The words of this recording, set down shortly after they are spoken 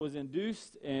was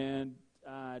induced, and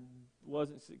I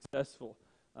wasn't successful.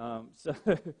 So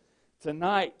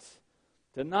tonight,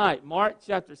 Mark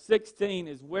chapter 16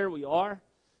 is where we are.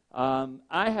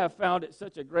 I have found it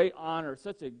such a great honor,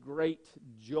 such a great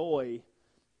joy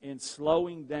in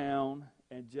slowing down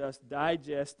and just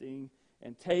digesting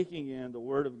and taking in the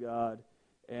Word of God.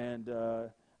 And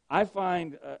I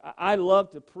find, I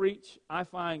love to preach. I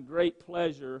find great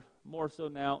pleasure, more so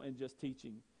now, in just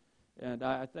teaching. And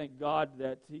I thank God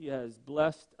that He has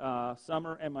blessed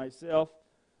Summer and myself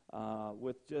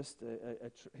with just,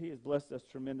 He has blessed us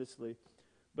tremendously.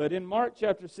 But in Mark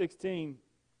chapter 16,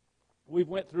 we've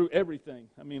went through everything.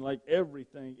 I mean, like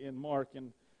everything in Mark,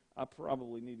 and I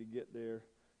probably need to get there.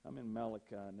 I'm in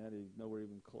Malachi, and that is nowhere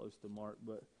even close to Mark.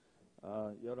 But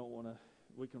y'all don't want to.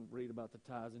 We can read about the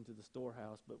tithes into the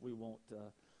storehouse, but we won't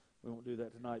do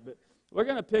that tonight. But we're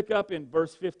going to pick up in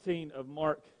verse 15 of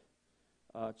Mark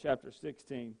chapter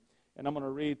 16, and I'm going to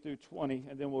read through 20,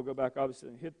 and then we'll go back, obviously,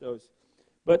 and hit those.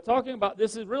 But talking about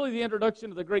this is really the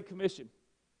introduction of the Great Commission.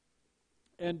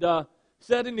 And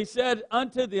he said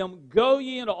unto them, Go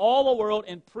ye into all the world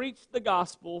and preach the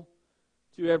gospel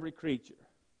to every creature.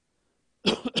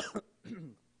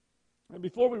 And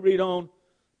before we read on,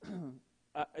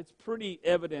 it's pretty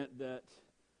evident that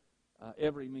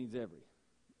every means every.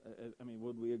 I mean,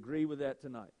 would we agree with that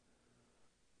tonight?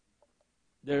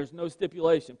 There's no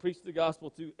stipulation. Preach the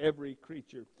gospel to every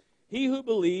creature. He who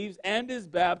believes and is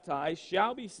baptized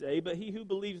shall be saved, but he who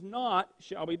believes not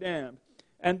shall be damned.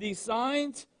 And these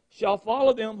signs shall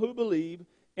follow them who believe.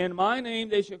 In my name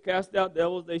they shall cast out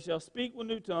devils. They shall speak with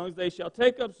new tongues. They shall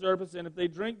take up serpents. And if they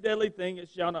drink deadly thing, it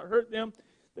shall not hurt them.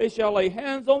 They shall lay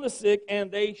hands on the sick, and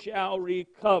they shall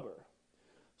recover.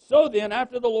 So then,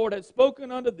 after the Lord had spoken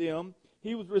unto them,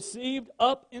 he was received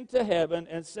up into heaven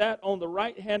and sat on the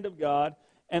right hand of God.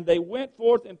 And they went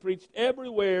forth and preached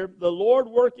everywhere, the Lord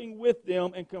working with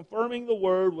them and confirming the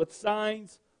word with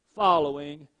signs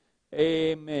following.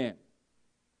 Amen.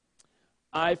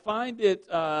 I find it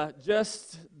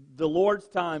just the Lord's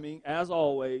timing, as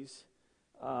always,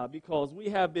 because we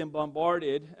have been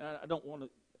bombarded. I don't want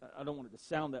it to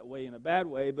sound that way in a bad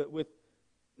way, but with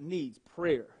needs,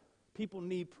 prayer. People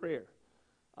need prayer.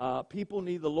 People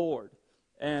need the Lord.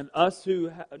 And us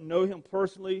who know Him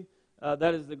personally,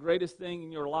 that is the greatest thing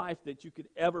in your life that you could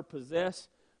ever possess.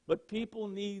 But people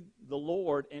need the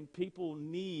Lord, and people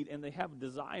need, and they have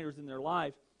desires in their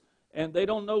life, and they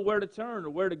don't know where to turn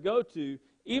or where to go to.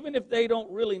 Even if they don't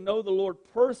really know the Lord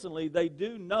personally, they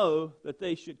do know that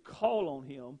they should call on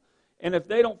Him. And if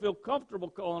they don't feel comfortable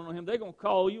calling on Him, they're going to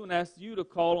call you and ask you to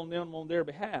call on them on their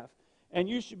behalf. And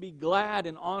you should be glad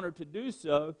and honored to do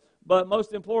so. But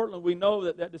most importantly, we know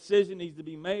that that decision needs to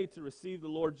be made to receive the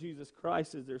Lord Jesus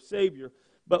Christ as their Savior.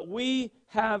 But we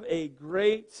have a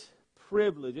great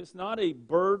privilege. It's not a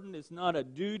burden. It's not a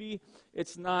duty.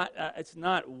 It's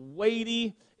not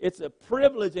weighty. It's a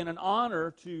privilege and an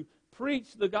honor to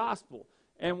preach the gospel.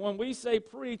 And when we say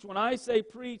preach, when I say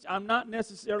preach, I'm not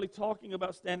necessarily talking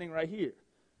about standing right here.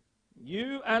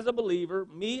 You as a believer,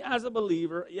 me as a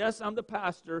believer, yes, I'm the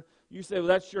pastor. You say, well,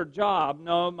 that's your job.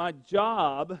 No, my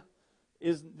job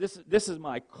is, this is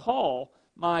my call.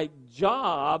 My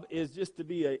job is just to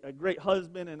be a great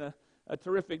husband and a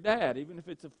terrific dad, even if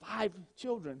it's 5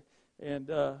 children and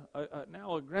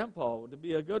now a grandpa, to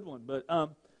be a good one. But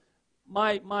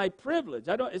my privilege,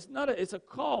 it's a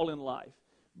call in life.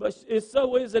 But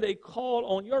so is it a call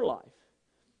on your life.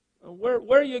 Where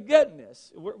are you getting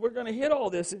this? We're going to hit all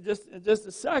this in just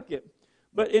a second.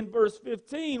 But in verse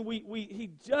 15, he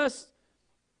just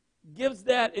gives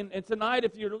that. And tonight,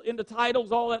 if you're into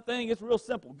titles, all that thing, it's real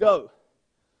simple. Go.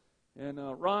 And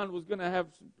Ron was going to have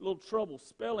a little trouble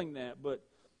spelling that, but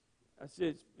I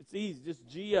said it's easy. Just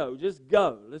G-O. Just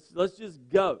go. Let's just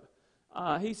go.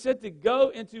 He said to go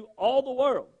into all the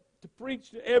world, to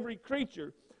preach to every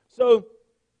creature. So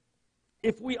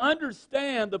if we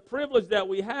understand the privilege that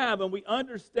we have, and we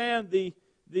understand the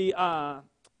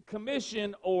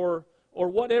commission or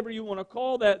whatever you want to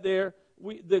call that there,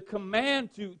 the command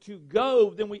to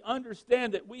go, then we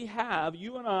understand that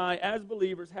you and I, as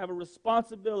believers, have a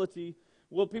responsibility.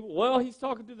 Well, he's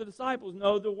talking to the disciples.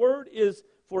 No, the word is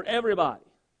for everybody.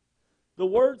 The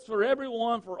word's for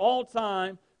everyone, for all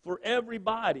time, for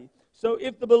everybody. So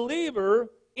if the believer,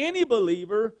 any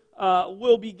believer,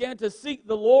 will begin to seek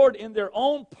the Lord in their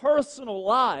own personal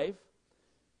life,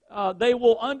 they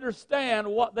will understand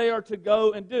what they are to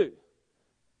go and do.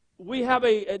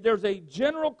 There's a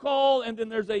general call, and then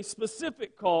there's a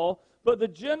specific call, but the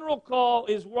general call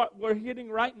is what we're hitting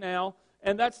right now,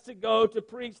 and that's to go, to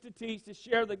preach, to teach, to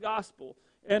share the gospel.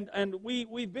 And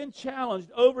we've been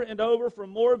challenged over and over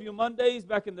from More of You Mondays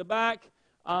back in the back.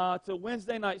 to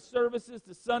Wednesday night services,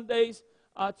 to Sundays,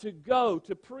 to go,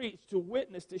 to preach, to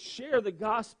witness, to share the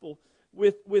gospel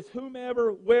with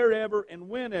whomever, wherever, and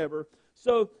whenever.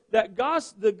 So that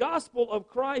the gospel of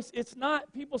Christ, it's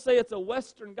not, people say it's a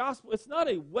Western gospel. It's not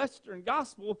a Western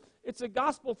gospel. It's a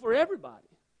gospel for everybody.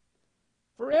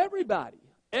 For everybody.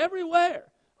 Everywhere.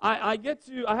 I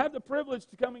have the privilege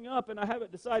to coming up, and I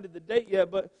haven't decided the date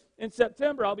yet, but in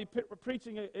September I'll be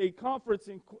preaching a conference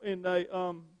in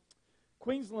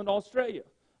Queensland, Australia.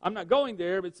 I'm not going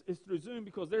there, but it's through Zoom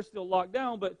because they're still locked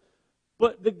down, but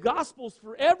the gospel's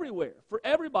for everywhere, for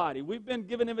everybody. We've been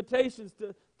given invitations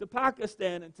to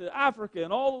Pakistan and to Africa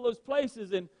and all of those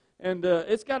places, and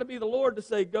it's got to be the Lord to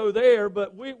say go there,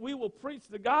 but we will preach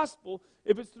the gospel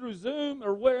if it's through Zoom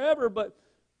or wherever, but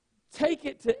take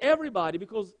it to everybody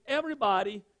because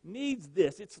everybody needs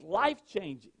this. It's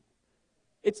life-changing.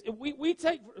 We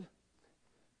take...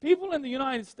 People in the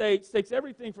United States takes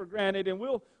everything for granted, and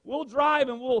we'll drive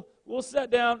and we'll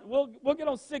sit down. We'll get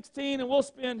on 16 and we'll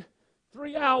spend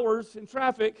 3 hours in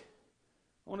traffic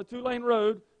on a 2-lane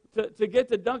road to get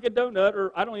to Dunkin' Donut,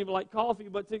 or I don't even like coffee,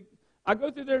 but I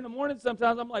go through there in the morning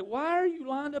sometimes. I'm like, why are you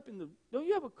lined up don't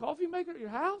you have a coffee maker at your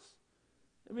house?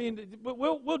 I mean,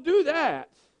 we'll do that.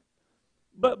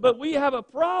 But we have a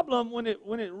problem when it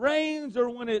rains or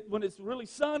when it's really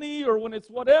sunny or when it's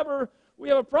whatever. We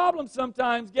have a problem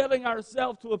sometimes getting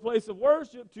ourselves to a place of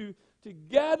worship, to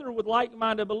gather with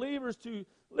like-minded believers, to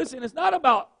listen. It's not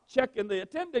about checking the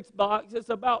attendance box. It's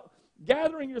about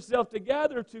gathering yourself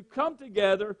together to come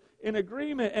together in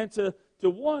agreement and to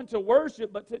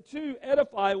worship, but to two,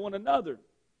 edify one another.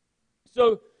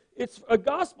 So it's a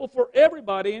gospel for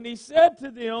everybody. And he said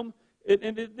to them,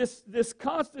 and this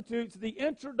constitutes the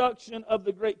introduction of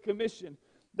the Great Commission,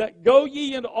 that go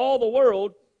ye into all the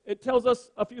world. It tells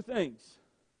us a few things.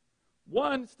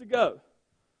 One is to go.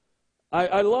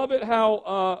 I love it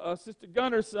how Sister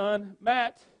Gunner's son,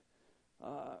 Matt,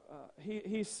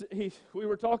 we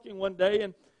were talking one day,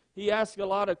 and he asked a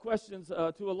lot of questions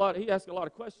he asked a lot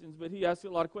of questions, but he asked a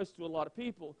lot of questions to a lot of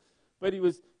people. But he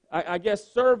was, I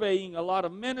guess, surveying a lot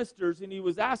of ministers, and he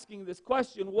was asking this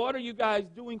question, what are you guys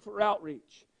doing for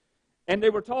outreach? And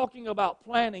they were talking about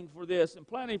planning for this and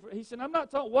planning for... He said, I'm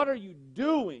not talking, what are you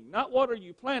doing? Not what are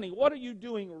you planning. What are you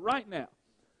doing right now?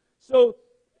 So,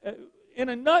 in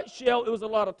a nutshell, it was a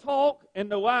lot of talk and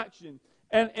no action.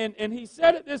 And he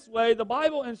said it this way, the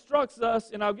Bible instructs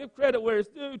us, and I'll give credit where it's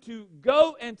due, to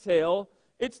go and tell.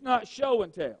 It's not show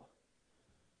and tell.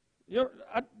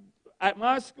 At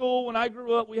my school, when I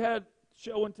grew up, we had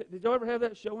show and tell. Did y'all ever have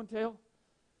that, show and tell?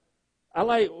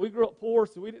 We grew up poor,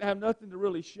 so we didn't have nothing to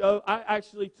really show. I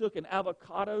actually took an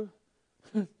avocado.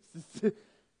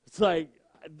 It's like,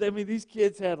 I mean, these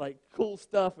kids had like cool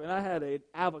stuff, and I had an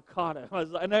avocado.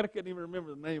 And I couldn't even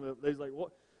remember the name of it. They was like,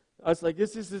 what? I was like,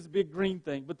 this is this big green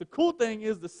thing. But the cool thing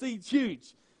is the seed's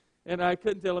huge. And I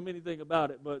couldn't tell them anything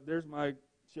about it, but there's my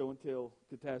show and tell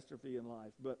catastrophe in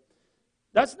life. But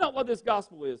that's not what this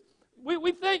gospel is.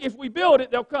 We think if we build it,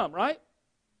 they'll come, right?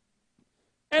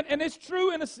 And it's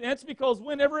true in a sense, because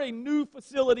whenever a new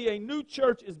facility, a new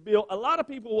church is built, a lot of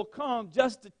people will come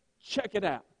just to check it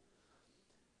out.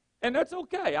 And that's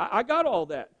okay. I got all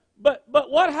that. But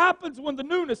what happens when the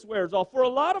newness wears off? For a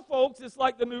lot of folks, it's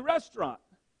like the new restaurant.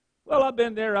 Well, I've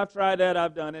been there, I've tried that,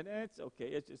 I've done it, and it's okay,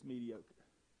 it's just mediocre.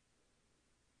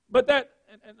 But that,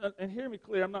 and hear me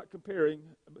clear, I'm not comparing,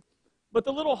 but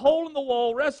the little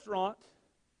hole-in-the-wall restaurant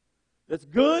that's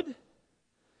good,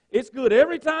 it's good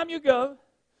every time you go,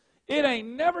 it ain't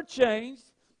never changed,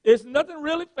 it's nothing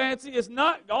really fancy, it's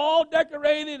not all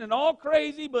decorated and all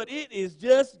crazy, but it is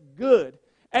just good.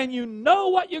 And you know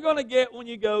what you're going to get when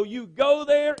you go. You go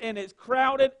there, and it's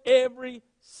crowded every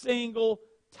single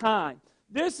time.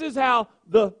 This is how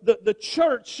the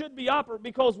church should be operating,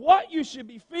 because what you should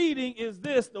be feeding is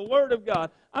this, the Word of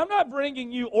God. I'm not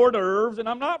bringing you hors d'oeuvres, and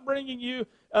I'm not bringing you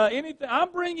anything.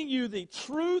 I'm bringing you the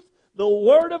truth, the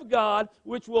Word of God,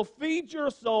 which will feed your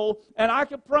soul. And I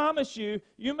can promise you,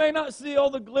 you may not see all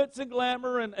the glitz and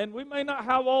glamour, and we may not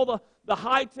have all the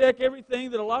high-tech,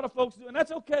 everything that a lot of folks do, and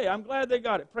that's okay. I'm glad they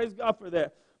got it. Praise God for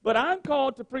that. But I'm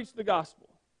called to preach the gospel.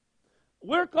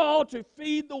 We're called to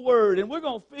feed the Word, and we're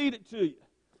going to feed it to you.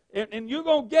 And you're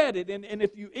going to get it. And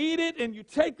if you eat it and you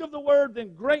take of the Word,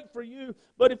 then great for you.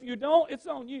 But if you don't, it's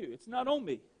on you. It's not on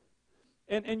me.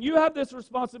 And you have this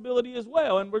responsibility as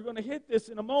well. And we're going to hit this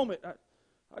in a moment.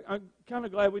 I'm kind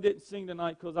of glad we didn't sing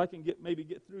tonight, because I can maybe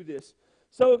get through this.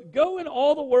 So go in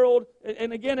all the world.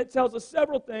 And again, it tells us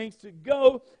several things to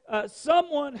go.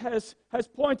 Someone has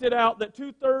pointed out that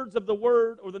 2/3 of the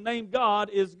word or the name God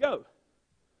is go.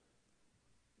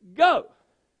 Go.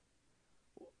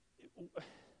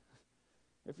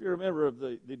 If you're a member of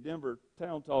the Denver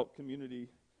Town Talk community,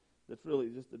 that's really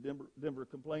just the Denver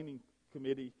Complaining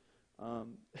Committee,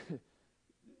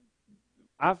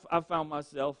 I've found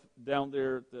myself down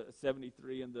there at the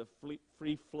 73 in the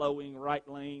free-flowing right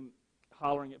lane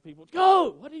hollering at people,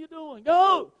 "Go! What are you doing?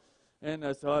 Go!" And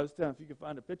so I was telling, if you could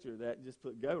find a picture of that and just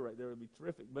put "go" right there, it would be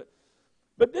terrific. But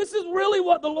this is really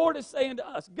what the Lord is saying to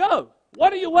us. Go!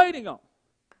 What are you waiting on?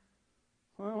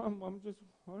 Well, I don't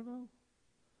know.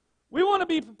 We want to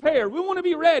be prepared. We want to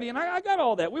be ready, and I got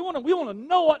all that. We want to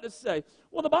know what to say.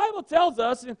 Well, the Bible tells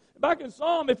us, back in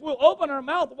Psalm, if we'll open our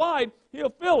mouth wide, He'll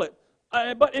fill it.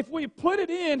 But if we put it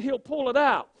in, He'll pull it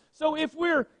out. So if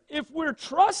we're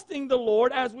trusting the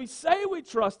Lord as we say we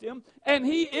trust Him, and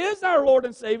He is our Lord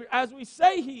and Savior as we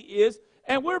say He is,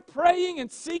 and we're praying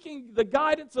and seeking the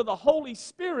guidance of the Holy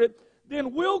Spirit,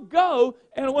 then we'll go,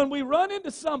 and when we run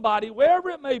into somebody, wherever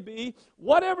it may be,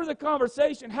 whatever the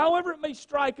conversation, however it may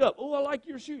strike up, "Oh, I like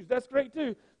your shoes, that's great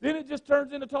too," then it just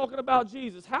turns into talking about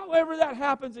Jesus. However that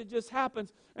happens, it just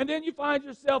happens. And then you find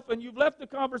yourself, and you've left the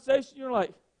conversation, you're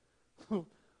like,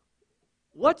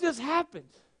 what just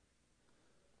happened?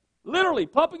 Literally,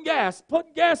 putting gas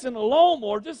in a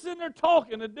lawnmower, just sitting there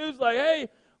talking. The dude's like, "Hey,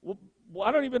 well,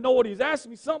 I don't even know what he's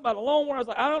asking me. Something about a lawnmower." I was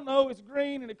like, "I don't know. It's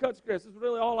green and it cuts grass. That's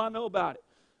really all I know about it."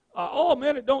 "Oh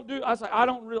man, it don't do." I was like, I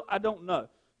don't know.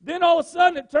 Then all of a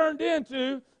sudden it turned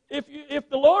into, if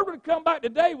the Lord were to come back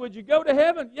today, would you go to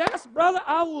heaven? "Yes, brother,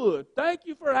 I would. Thank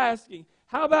you for asking.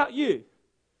 How about you?"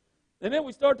 And then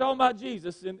we started talking about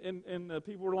Jesus, and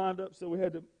people were lined up, so we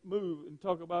had to move and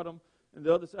talk about them on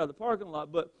the other side of the parking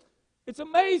lot. But it's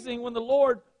amazing when the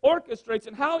Lord orchestrates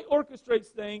and how He orchestrates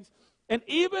things. And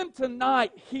even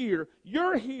tonight here,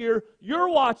 you're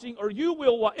watching, or you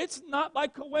will watch. It's not by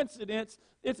coincidence.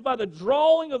 It's by the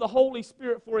drawing of the Holy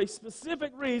Spirit for a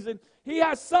specific reason. He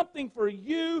has something for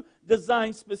you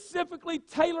designed specifically,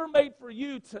 tailor-made for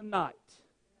you tonight.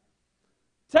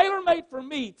 Tailor-made for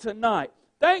me tonight.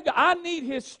 Thank God. I need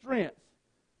His strength.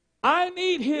 I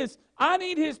need His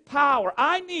power.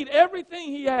 I need everything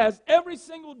He has every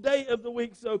single day of the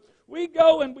week. So we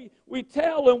go and we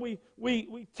tell and we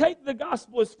take the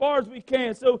gospel as far as we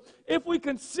can. So if we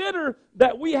consider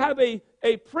that we have a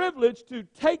privilege to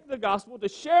take the gospel, to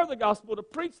share the gospel, to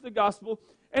preach the gospel,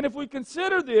 and if we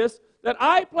consider this, that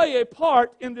I play a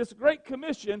part in this great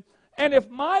commission, and if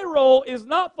my role is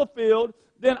not fulfilled,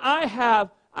 then I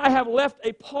have left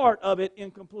a part of it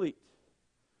incomplete.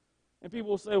 And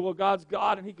people will say, "Well, God's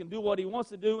God, and He can do what He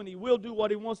wants to do, and He will do what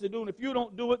He wants to do, and if you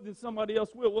don't do it, then somebody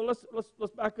else will." Well,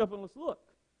 let's back up and let's look.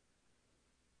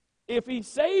 If He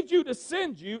saved you to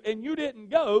send you, and you didn't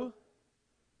go,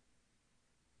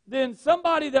 then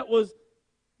somebody that was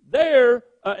there,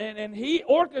 and He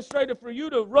orchestrated for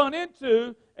you to run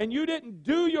into, and you didn't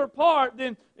do your part,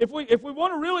 then if we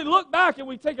want to really look back, and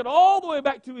we take it all the way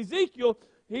back to Ezekiel,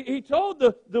 He told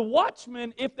the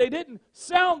watchmen, if they didn't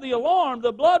sound the alarm,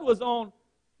 the blood was on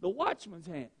the watchman's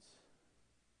hands.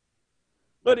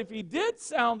 But if he did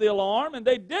sound the alarm and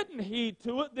they didn't heed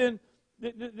to it, then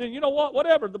you know what?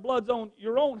 Whatever, the blood's on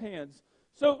your own hands.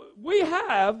 So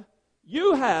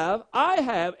you have, I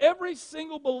have, every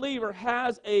single believer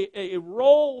has a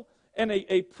role and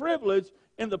a privilege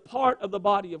in the part of the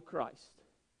body of Christ.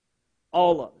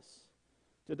 All of us.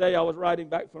 Today I was riding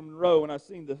back from Monroe and I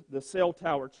seen the cell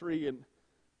tower tree, and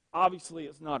obviously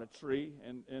it's not a tree.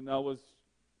 And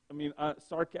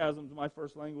sarcasm's my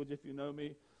first language, if you know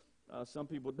me. Some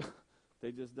people,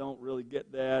 they just don't really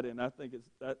get that, and I think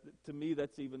to me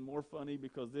that's even more funny,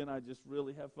 because then I just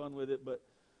really have fun with it. But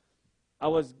I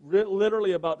was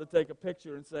literally about to take a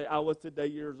picture and say I was today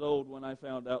years old when I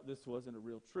found out this wasn't a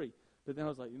real tree. But then I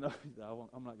was like, I'm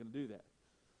not going to do that.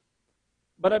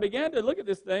 But I began to look at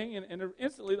this thing, and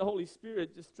instantly the Holy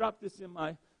Spirit just dropped this in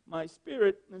my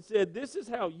spirit and said, this is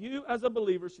how you as a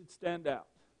believer should stand out.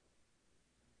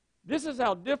 This is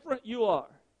how different you are.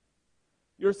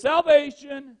 Your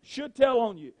salvation should tell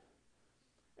on you.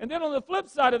 And then on the flip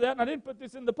side of that, and I didn't put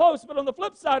this in the post, but on the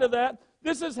flip side of that,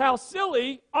 this is how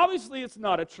silly, obviously it's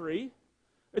not a tree.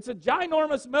 It's a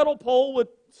ginormous metal pole with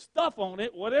stuff on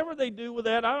it. Whatever they do with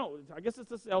that, I guess it's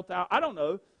a cell tower. I don't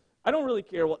know. I don't really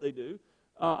care what they do.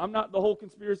 I'm not the whole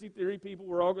conspiracy theory people.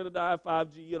 We're all going to die of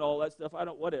 5G and all that stuff.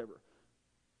 Whatever.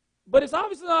 But it's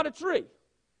obviously not a tree.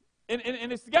 And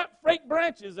it's got fake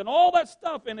branches and all that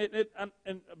stuff in it.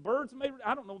 And birds may,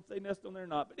 I don't know if they nest on there or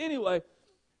not. But anyway,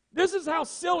 this is how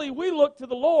silly we look to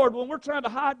the Lord when we're trying to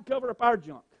hide and cover up our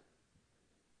junk.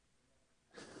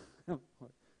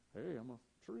 Hey, I'm a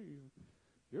tree.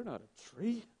 You're not a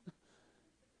tree.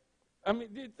 I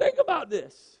mean, think about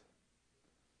this.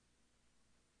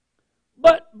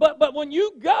 But when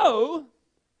you go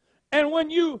And when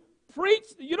you preach,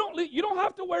 you don't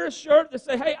have to wear a shirt that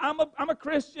say, "Hey, I'm a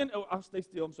Christian." Oh, I'll stay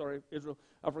still. I'm sorry, Israel.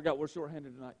 I forgot we're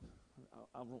short-handed tonight.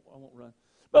 I won't run.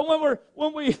 But when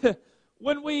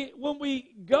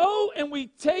we go and we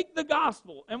take the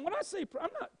gospel, and when I say, I'm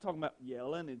not talking about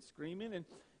yelling and screaming,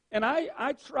 and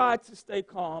I try to stay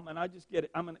calm, and I just get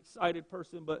it. I'm an excited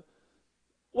person, but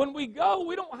when we go,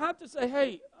 we don't have to say,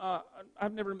 "Hey,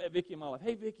 I've never met Vicki in my life.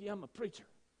 Hey, Vicki, I'm a preacher."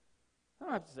 I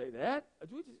don't have to say that.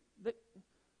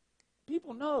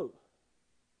 People know.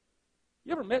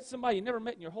 You ever met somebody you never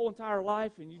met in your whole entire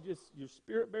life, and your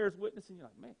spirit bears witness, and you're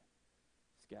like, "Man,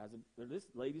 this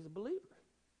lady's a believer."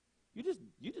 You just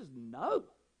know.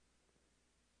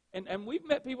 And we've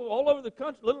met people all over the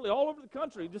country, literally all over the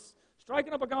country, just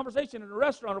striking up a conversation in a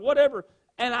restaurant or whatever,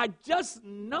 and I just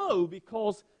know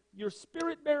because your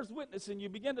spirit bears witness, and you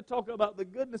begin to talk about the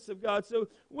goodness of God. So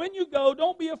when you go,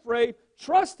 don't be afraid.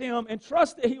 Trust Him, and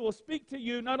trust that He will speak to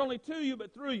you, not only to you,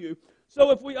 but through you.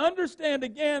 So if we understand,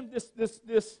 again,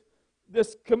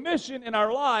 this commission in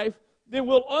our life, then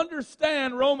we'll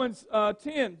understand Romans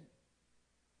 10,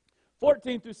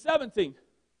 14 through 17.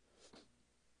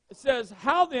 It says,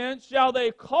 "How then shall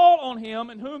they call on Him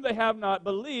in whom they have not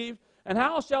believed? And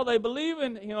how shall they believe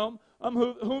in Him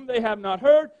whom they have not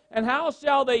heard? And how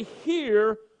shall they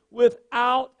hear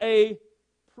without a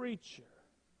preacher?"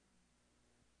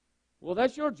 Well,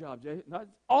 that's your job, Jay. That's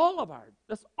all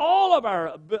of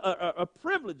our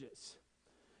privileges.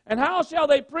 "And how shall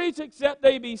they preach except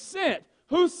they be sent?"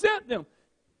 Who sent them?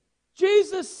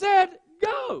 Jesus said,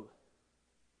 "Go."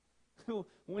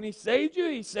 When He saved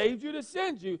you to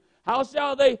send you. "How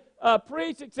shall they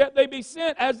preach except they be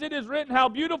sent? As it is written, how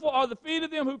beautiful are the feet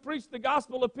of them who preach the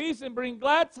gospel of peace and bring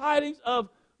glad tidings of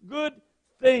good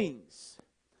things.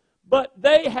 But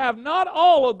they have not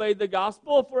all obeyed the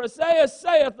gospel, for Isaiah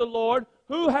saith the Lord,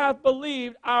 who hath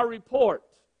believed our report?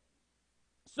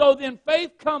 So then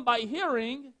faith come by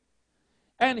hearing,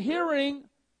 and hearing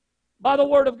by the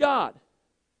word of God."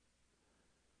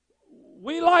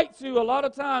 A lot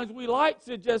of times, we like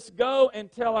to just go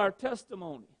and tell our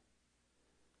testimony.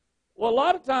 Well, a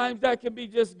lot of times that can be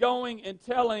just going and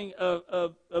telling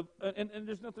and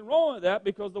there's nothing wrong with that,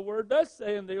 because the Word does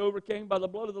say, "And they overcame by the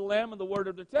blood of the Lamb and the word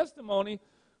of their testimony."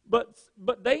 But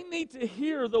they need to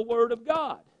hear the Word of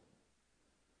God.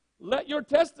 Let your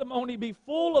testimony be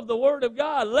full of the Word of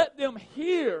God. Let them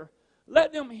hear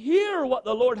what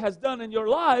the Lord has done in your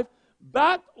life,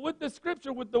 back with the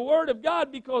Scripture, with the Word of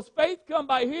God, because faith comes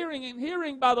by hearing, and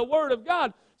hearing by the Word of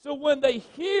God. So when they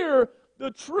hear the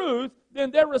truth,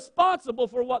 then they're responsible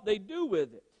for what they do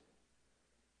with it.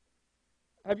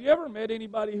 Have you ever met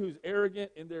anybody who's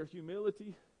arrogant in their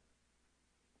humility?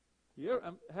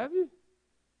 Have you?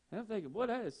 And I'm thinking, boy,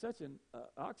 that is such an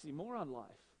oxymoron life.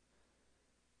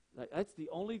 That's the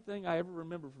only thing I ever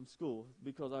remember from school,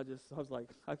 because I was like,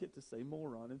 I get to say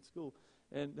moron in school.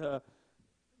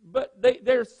 But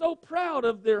they're so proud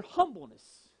of their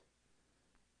humbleness.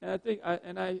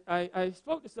 And I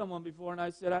spoke to someone before, and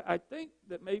I said, I think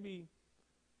that maybe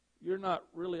you're not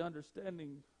really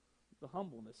understanding the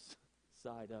humbleness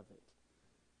side of it.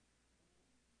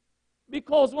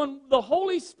 Because when the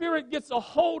Holy Spirit gets a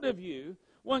hold of you,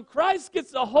 when Christ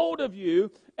gets a hold of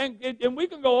you, and we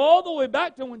can go all the way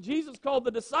back to when Jesus called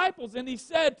the disciples, and He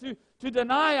said to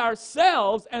deny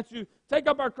ourselves and to take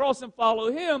up our cross and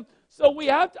follow Him. So we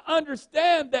have to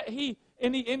understand that He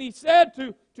said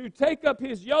to take up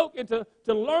His yoke and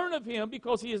to learn of Him,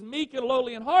 because He is meek and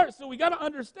lowly in heart. So we got to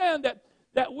understand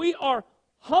that we are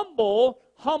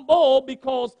humble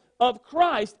because of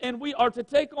Christ, and we are to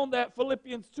take on that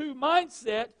Philippians 2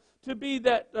 mindset, to be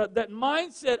that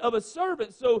mindset of a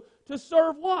servant. So to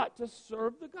serve what? To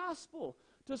serve the gospel,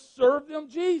 to serve them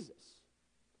Jesus.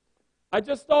 I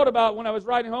just thought about when I was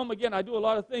riding home again. I do a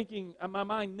lot of thinking, and my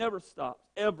mind never stops,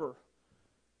 ever.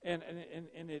 And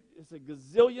it's a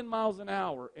gazillion miles an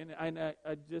hour, and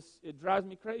it drives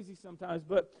me crazy sometimes.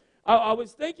 But I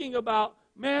was thinking about,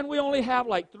 man, we only have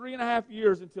like 3.5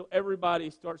 years until everybody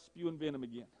starts spewing venom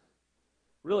again.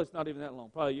 Really, it's not even that long,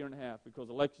 probably 1.5 years, because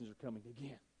elections are coming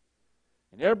again.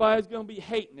 And everybody's going to be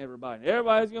hating everybody. And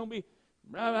everybody's going to be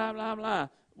blah, blah, blah, blah.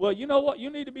 Well, you know what you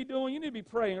need to be doing? You need to be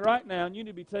praying right now, and you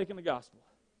need to be taking the gospel.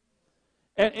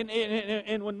 And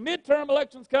when midterm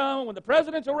elections come, when the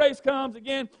presidential race comes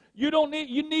again, you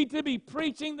need to be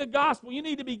preaching the gospel. You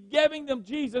need to be giving them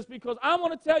Jesus, because I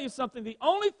want to tell you something. The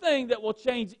only thing that will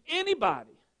change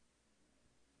anybody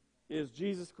is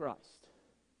Jesus Christ.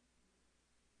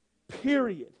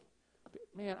 Period.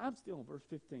 Man, I'm still on verse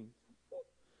 15.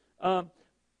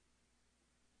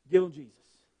 Give them Jesus.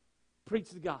 Preach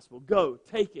the gospel. Go.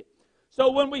 Take it. So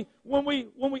when we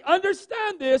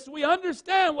understand this, we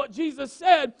understand what Jesus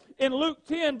said in Luke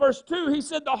 10, verse 2. He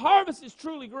said, the harvest is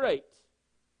truly great.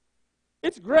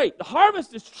 It's great. The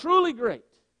harvest is truly great.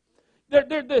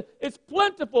 It's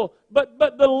plentiful, but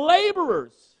the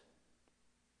laborers,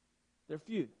 they're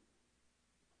few.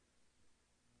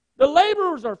 The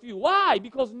laborers are few. Why?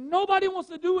 Because nobody wants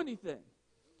to do anything.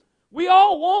 We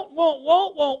all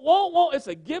want. It's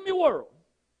a gimme world.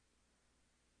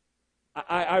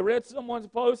 I read someone's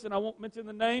post, and I won't mention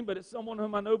the name, but it's someone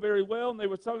whom I know very well, and they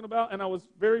were talking about, and I was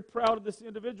very proud of this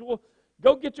individual.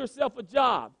 Go get yourself a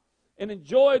job and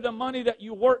enjoy the money that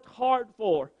you worked hard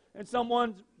for. And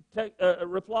someone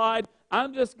replied,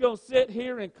 I'm just going to sit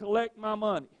here and collect my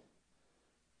money.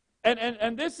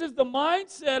 And this is the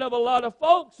mindset of a lot of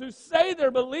folks who say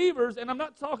they're believers, and I'm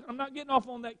not getting off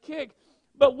on that kick,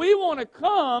 but we want to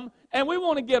come and we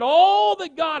want to get all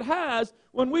that God has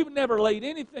when we've never laid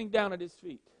anything down at His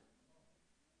feet.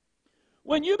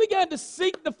 When you begin to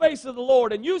seek the face of the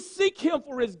Lord and you seek Him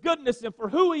for His goodness and for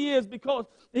who He is, because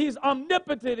He's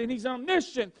omnipotent and He's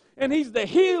omniscient and He's the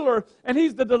healer and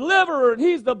He's the deliverer and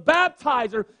He's the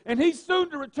baptizer and He's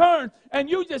soon to return, and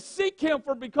you just seek Him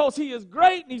because He is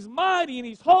great and He's mighty and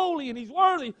He's holy and He's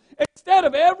worthy instead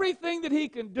of everything that He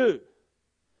can do,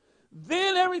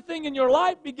 then everything in your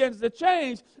life begins to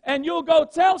change, and you'll go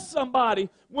tell somebody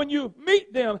when you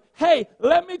meet them, hey,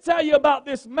 let me tell you about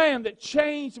this man that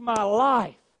changed my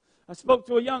life. I spoke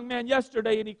to a young man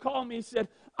yesterday, and he called me. He said,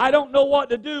 I don't know what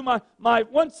to do. My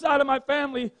one side of my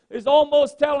family is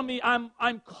almost telling me I'm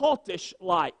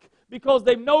cultish-like because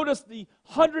they've noticed the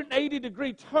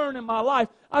 180-degree turn in my life.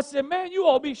 I said, man, you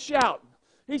all be shouting.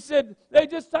 He said, they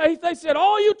said,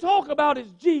 all you talk about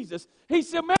is Jesus. He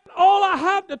said, man, all I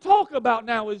have to talk about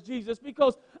now is Jesus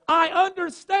because I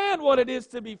understand what it is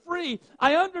to be free.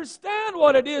 I understand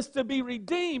what it is to be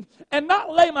redeemed and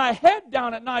not lay my head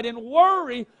down at night and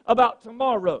worry about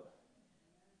tomorrow.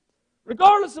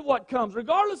 Regardless of what comes,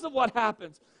 regardless of what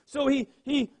happens. So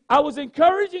I was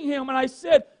encouraging him, and I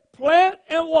said, plant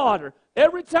and water.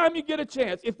 Every time you get a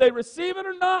chance, if they receive it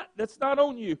or not, that's not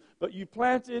on you. But you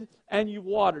planted and you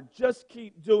watered. Just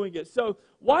keep doing it. So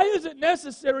why is it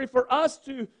necessary for us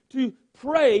to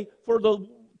pray for the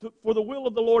will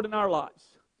of the Lord in our lives?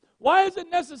 Why is it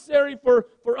necessary for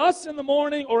us in the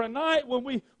morning or at night when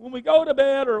we go to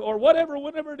bed or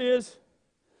whatever it is?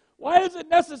 Why is it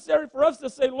necessary for us to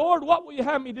say, Lord, what will you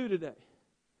have me do today?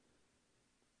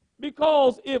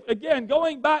 Because if, again,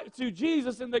 going back to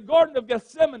Jesus in the Garden of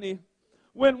Gethsemane,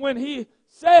 when he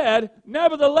said,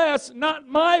 nevertheless, not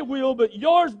my will, but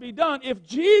yours be done, if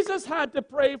Jesus had to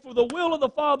pray for the will of the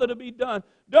Father to be done,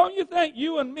 don't you think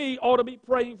you and me ought to be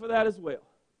praying for that as well?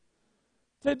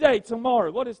 Today, tomorrow,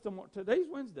 what is tomorrow? Today's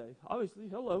Wednesday, obviously,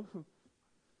 hello.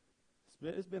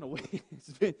 It's been a week.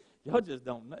 Y'all just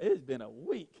don't know. It's been a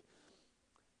week.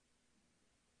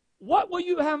 What will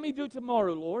you have me do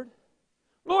tomorrow, Lord?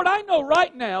 Lord, I know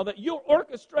right now that you're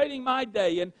orchestrating my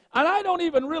day, and I don't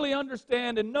even really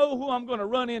understand and know who I'm going to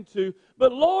run into.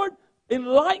 But Lord,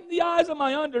 enlighten the eyes of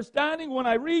my understanding when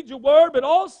I read your word, but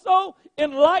also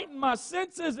enlighten my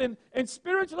senses and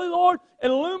spiritually, Lord,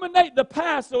 illuminate the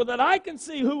path so that I can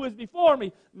see who is before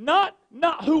me. Not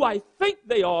who I think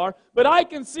they are, but I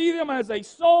can see them as a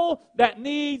soul that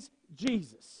needs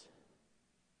Jesus.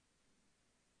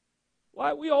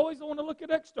 Why we always want to look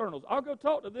at externals. I'll go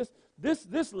talk to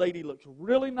this lady looks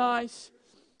really nice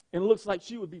and looks like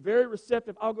she would be very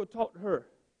receptive. I'll go talk to her.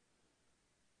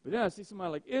 But then I see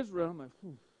somebody like Israel, I'm like,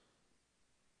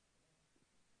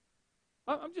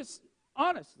 I'm just,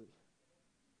 honestly.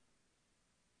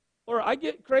 Or I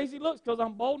get crazy looks because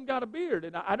I'm bald and got a beard,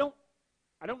 and I don't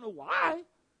know why.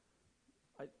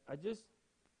 I just,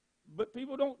 but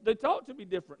people they talk to me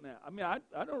different now. I mean, I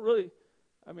don't really.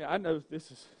 I know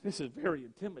this is very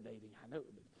intimidating. I know,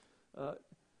 but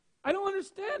I don't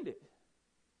understand it.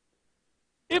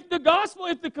 If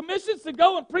the commission's to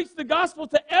go and preach the gospel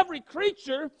to every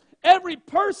creature, every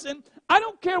person, I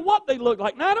don't care what they look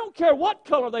like, and I don't care what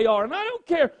color they are, and I don't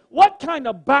care what kind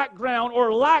of background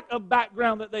or lack of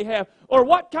background that they have, or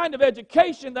what kind of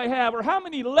education they have, or how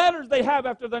many letters they have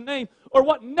after their name, or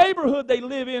what neighborhood they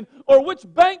live in, or which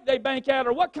bank they bank at,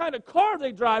 or what kind of car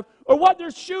they drive, or what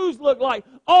their shoes look like.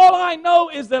 All I know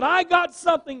is that I got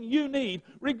something you need.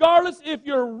 Regardless if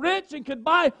you're rich and could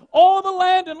buy all the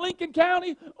land in Lincoln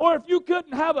County, or if you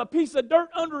couldn't have a piece of dirt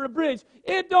under a bridge,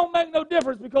 it don't make no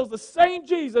difference because the same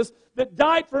Jesus that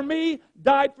died for me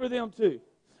died for them too.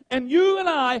 And you and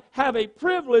I have a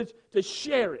privilege to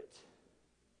share it.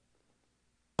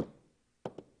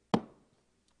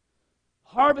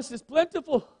 Harvest is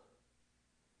plentiful,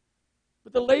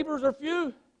 but the laborers are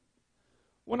few.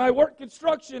 When I worked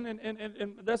construction,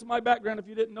 and that's my background, if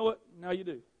you didn't know it, now you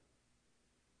do.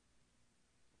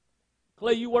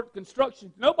 Clay, you worked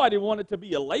construction. Nobody wanted to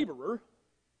be a laborer.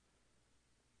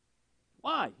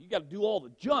 Why? You got to do all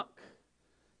the junk.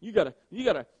 You got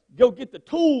to go get the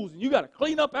tools, and you got to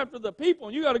clean up after the people,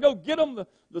 and you got to go get them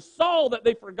the saw that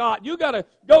they forgot. You got to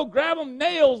go grab them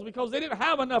nails because they didn't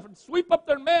have enough, and sweep up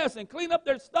their mess, and clean up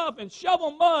their stuff, and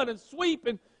shovel mud, and sweep,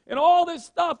 and all this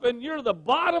stuff, and you're the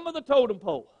bottom of the totem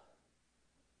pole.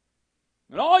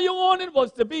 And all you wanted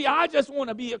was to be, I just want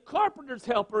to be a carpenter's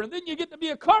helper, and then you get to be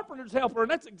a carpenter's helper,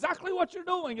 and that's exactly what you're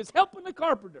doing, is helping the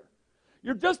carpenter.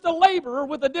 You're just a laborer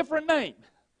with a different name.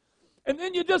 And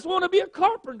then you just want to be a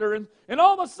carpenter, and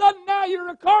all of a sudden now you're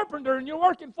a carpenter, and you're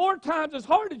working 4 times as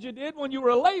hard as you did when you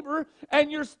were a laborer,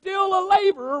 and you're still a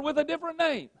laborer with a different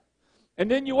name. And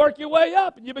then you work your way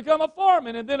up, and you become a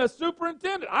foreman, and then a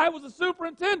superintendent. I was a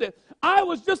superintendent. I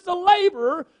was just a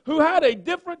laborer who had a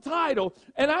different title.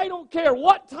 And I don't care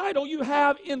what title you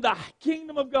have in the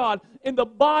kingdom of God, in the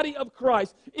body of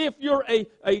Christ. If you're a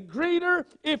greeter,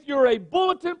 if you're a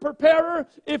bulletin preparer,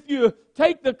 if you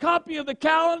take the copy of the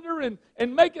calendar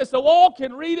and make it so all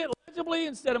can read it legibly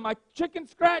instead of my chicken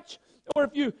scratch, or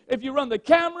if you run the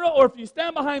camera, or if you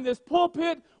stand behind this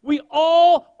pulpit, we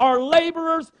all are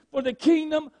laborers for the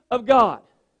kingdom of God.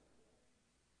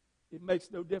 It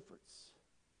makes no difference.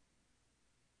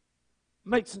 It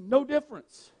makes no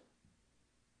difference.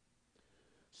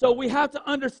 So we have to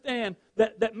understand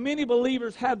that many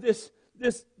believers have this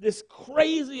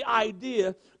crazy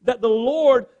idea that the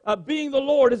Lord, being the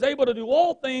Lord, is able to do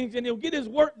all things, and He'll get His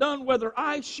work done whether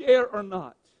I share or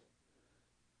not.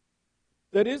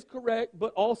 That is correct,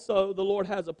 but also the Lord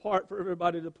has a part for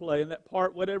everybody to play, and that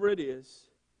part, whatever it is,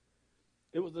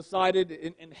 it was decided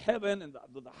in heaven and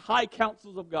the high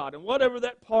councils of God. And whatever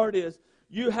that part is,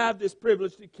 you have this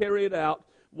privilege to carry it out,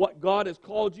 what God has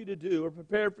called you to do or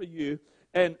prepared for you.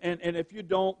 And if you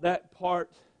don't, that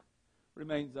part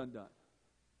remains undone.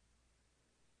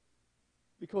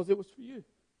 Because it was for you.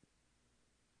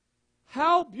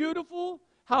 How beautiful,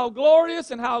 how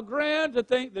glorious, and how grand to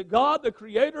think that God, the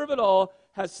creator of it all,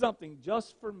 has something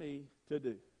just for me to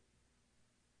do.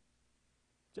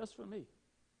 Just for me.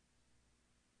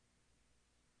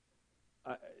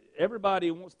 Everybody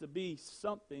wants to be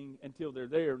something until they're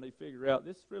there and they figure out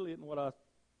this really isn't what I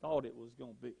thought it was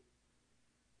going to be.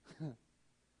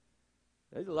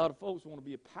 There's a lot of folks who want to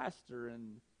be a pastor,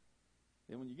 and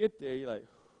when you get there, you're like,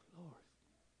 oh,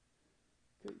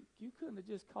 Lord, you couldn't have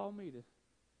just called me to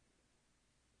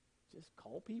just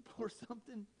call people or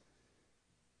something?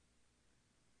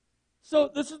 So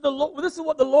this is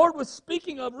what the Lord was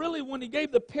speaking of really when He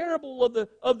gave the parable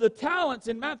of the talents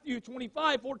in Matthew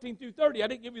 25, 14 through 30. I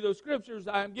didn't give you those scriptures.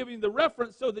 I'm giving you the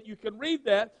reference so that you can read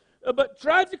that. But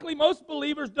tragically, most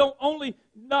believers not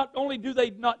only do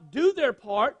they not do their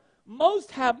part,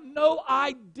 most have no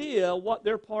idea what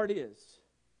their part is.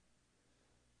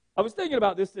 I was thinking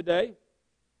about this today.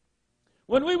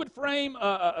 When we would frame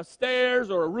a stairs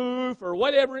or a roof or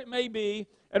whatever it may be,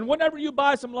 and whenever you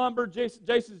buy some lumber,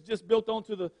 Jason's just built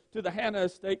onto the Hannah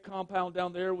Estate compound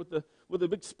down there with a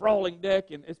big sprawling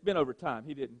deck, and it's been over time.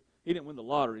 He didn't win the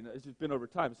lottery. It's just been over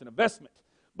time. It's an investment.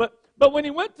 But when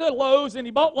he went to Lowe's and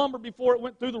he bought lumber before it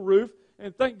went through the roof,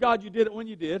 and thank God you did it when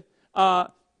you did.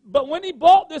 But when he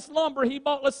bought this lumber, he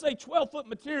bought, let's say, 12-foot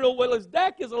material. Well, his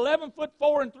deck is 11 foot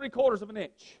 4 3/4 of an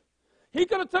inch. He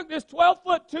could have took this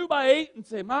 12-foot 2x8 and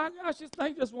said, my gosh, this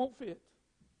thing just won't fit.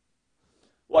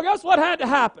 Well, guess what had to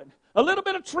happen? A little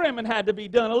bit of trimming had to be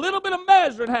done. A little bit of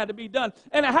measuring had to be done.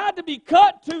 And it had to be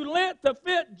cut to length to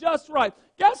fit just right.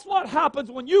 Guess what happens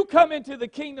when you come into the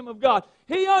kingdom of God?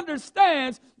 He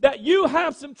understands that you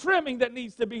have some trimming that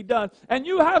needs to be done. And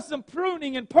you have some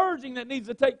pruning and purging that needs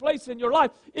to take place in your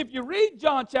life. If you read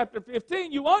John chapter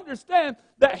 15, you understand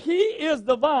that He is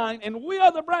the vine and we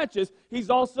are the branches. He's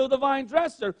also the vine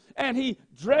dresser. And He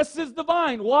dresses the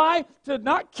vine. Why? To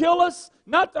not kill us,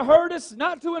 not to hurt us,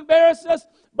 not to embarrass us,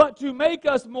 but to make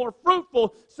us more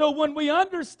fruitful. So when we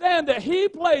understand that He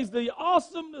plays the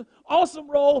awesome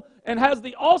role and has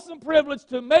the awesome privilege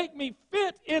to make me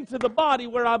fit into the body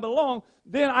where I belong,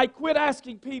 then I quit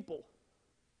asking people,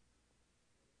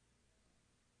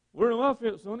 where do I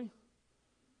fit, Sonny?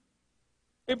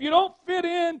 If you don't fit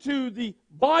into the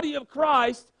body of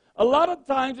Christ, a lot of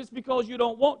times it's because you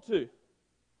don't want to.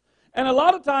 And a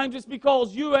lot of times it's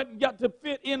because you haven't got to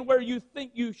fit in where you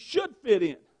think you should fit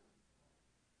in.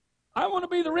 I want to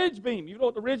be the ridge beam. You know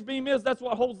what the ridge beam is? That's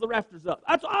what holds the rafters up.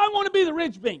 I want to be the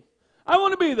ridge beam. I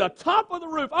want to be the top of the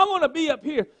roof. I want to be up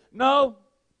here. No.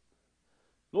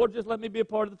 Lord, just let me be a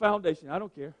part of the foundation. I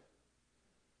don't care.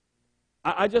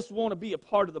 I just want to be a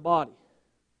part of the body.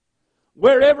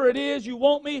 Wherever it is you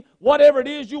want me, whatever it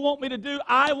is you want me to do,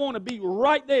 I want to be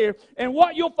right there. And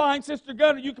what you'll find, Sister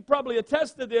Gunner, you could probably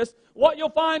attest to this, what you'll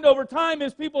find over time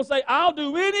is people say, I'll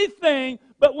do anything,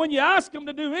 but when you ask them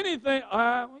to do anything, you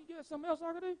got something else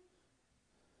I can do?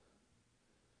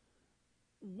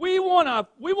 We want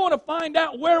to find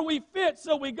out where we fit,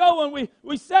 so we go and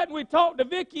we sit and we talk to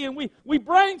Vicki and we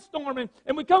brainstorm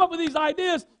and we come up with these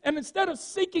ideas, and instead of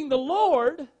seeking the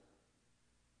Lord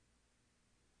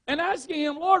and asking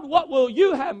Him, Lord, what will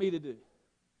you have me to do?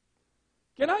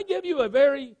 Can I give you a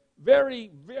very,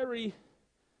 very, very,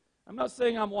 I'm not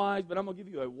saying I'm wise, but I'm going to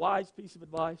give you a wise piece of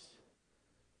advice.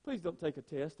 Please don't take a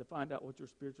test to find out what your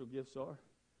spiritual gifts are,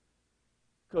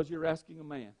 because you're asking a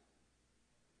man.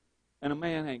 And a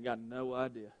man ain't got no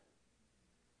idea.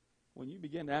 When you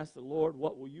begin to ask the Lord,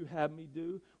 what will you have me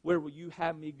do? Where will you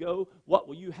have me go? What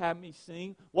will you have me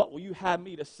sing? What will you have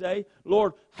me to say?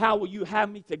 Lord, how will you have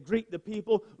me to greet the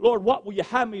people? Lord, what will you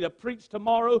have me to preach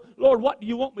tomorrow? Lord, what do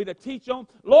you want me to teach on?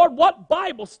 Lord, what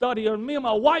Bible study are me and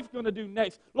my wife going to do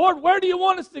next? Lord, where do you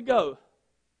want us to go?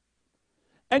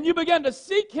 And you begin to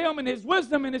seek Him and His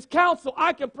wisdom and His counsel.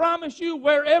 I can promise you,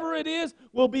 wherever it is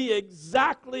will be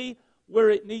exactly where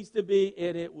it needs to be,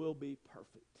 and it will be perfect.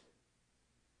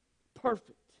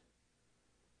 Perfect.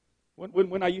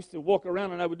 When I used to walk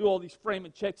around and I would do all these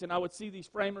framing checks, and I would see these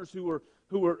framers who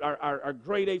were our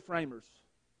grade A framers.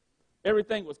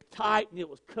 Everything was tight and it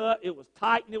was cut. It was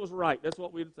tight and it was right. That's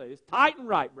what we would say. It's tight and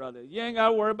right, brother. You ain't got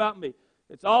to worry about me.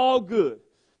 It's all good.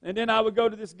 And then I would go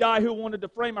to this guy who wanted to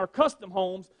frame our custom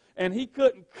homes, and he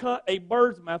couldn't cut a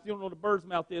bird's mouth. You don't know what a bird's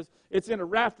mouth is. It's in a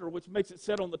rafter, which makes it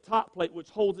sit on the top plate, which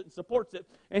holds it and supports it.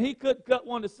 And he couldn't cut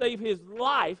one to save his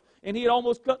life, and he had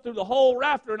almost cut through the whole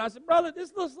rafter. And I said, brother,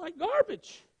 this looks like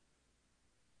garbage.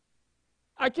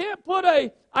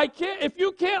 If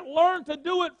you can't learn to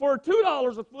do it for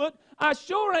 $2 a foot, I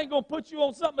sure ain't going to put you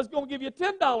on something that's going to give you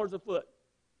 $10 a foot.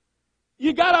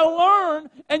 You got to learn,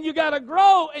 and you got to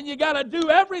grow, and you got to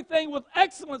do everything with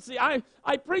excellency.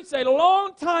 I preached a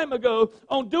long time ago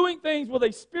on doing things with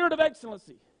a spirit of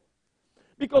excellency,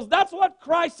 because that's what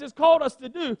Christ has called us to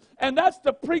do, and that's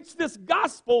to preach this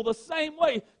gospel the same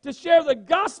way, to share the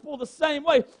gospel the same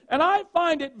way. And I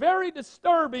find it very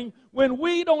disturbing when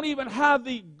we don't even have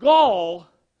the gall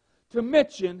to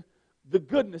mention the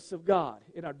goodness of God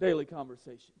in our daily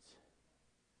conversations.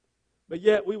 But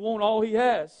yet we want all He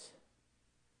has.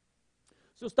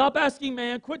 So stop asking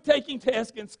man, quit taking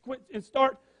tests, and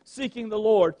start seeking the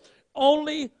Lord.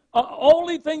 Only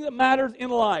thing that matters in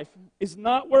life is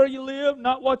not where you live,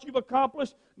 not what you've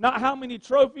accomplished, not how many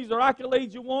trophies or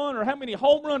accolades you won, or how many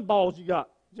home run balls you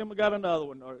got. Jim got another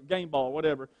one, or a game ball,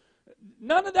 whatever.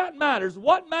 None of that matters.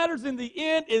 What matters in the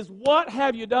end is, what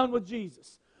have you done with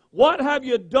Jesus? What have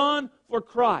you done for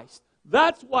Christ?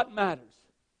 That's what matters.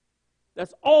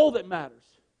 That's all that matters.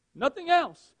 Nothing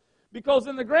else. Because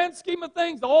in the grand scheme of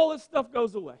things, all this stuff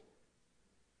goes away.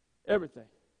 Everything.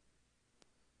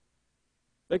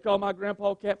 They call my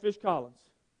grandpa Catfish Collins.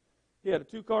 He had a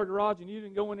 2-car garage, and you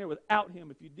didn't go in there without him.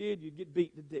 If you did, you'd get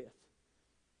beat to death.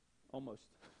 Almost.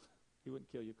 He wouldn't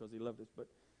kill you because he loved us, but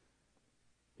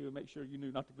he would make sure you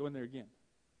knew not to go in there again.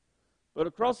 But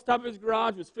across the top of his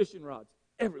garage was fishing rods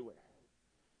everywhere.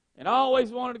 And I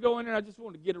always wanted to go in there. I just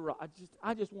wanted to get a rod.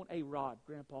 I just want a rod,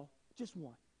 Grandpa. Just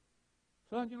one.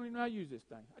 Son, you don't even know how to use this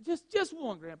thing. Just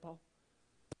one, Grandpa.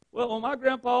 Well, when my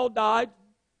grandpa died,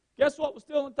 guess what was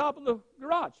still on top of the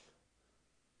garage?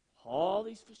 All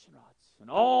these fishing rods and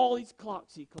all these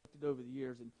clocks he collected over the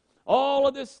years, and all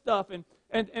of this stuff.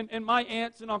 And my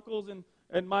aunts and uncles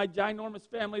and my ginormous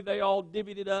family, they all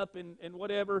divvied it up and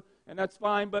whatever, and that's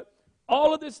fine. But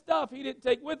all of this stuff he didn't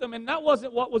take with him, and that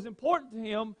wasn't what was important to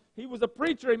him. He was a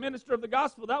preacher, a minister of the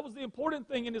gospel. That was the important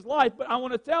thing in his life. But I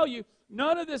want to tell you,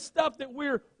 none of this stuff that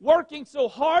we're working so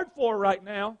hard for right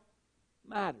now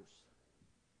matters.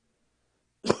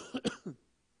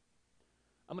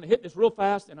 I'm going to hit this real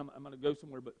fast, and I'm going to go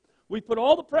somewhere. But we put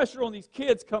all the pressure on these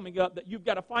kids coming up that you've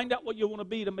got to find out what you want to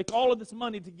be to make all of this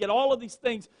money, to get all of these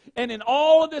things. And in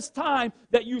all of this time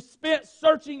that you spent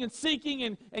searching and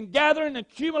seeking and gathering and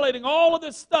accumulating all of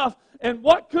this stuff, and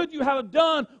what could you have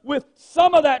done with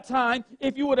some of that time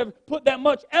if you would have put that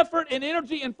much effort and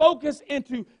energy and focus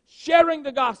into sharing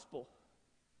the gospel?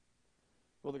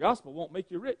 Well, the gospel won't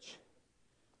make you rich.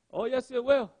 Oh, yes, it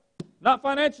will. Not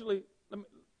financially.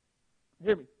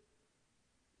 Hear me.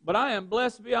 But I am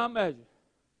blessed beyond measure.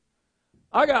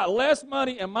 I got less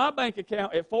money in my bank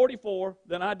account at 44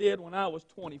 than I did when I was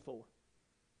 24.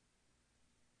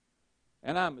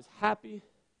 And I'm as happy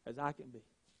as I can be.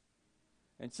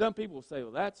 And some people will say,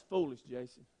 well, that's foolish,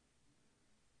 Jason.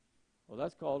 Well,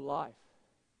 that's called life.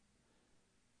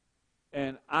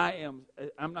 And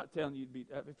I'm not telling you to be,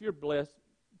 if you're blessed,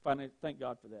 thank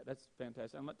God for that. That's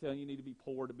fantastic. I'm not telling you need to be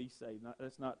poor to be saved.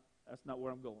 That's not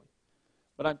where I'm going.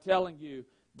 But I'm telling you,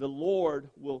 the Lord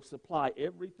will supply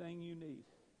everything you need.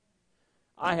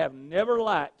 I have never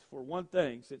lacked for one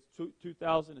thing since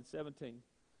 2017.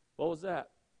 What was that?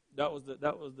 That was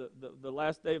the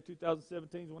last day of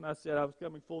 2017 when I said I was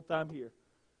coming full time here.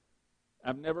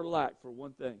 I've never lacked for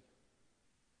one thing.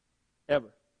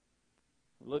 Ever.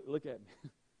 Look at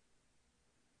me.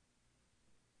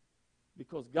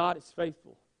 Because God is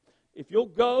faithful. If you'll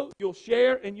go, you'll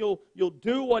share, and you'll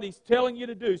do what He's telling you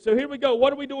to do. So here we go.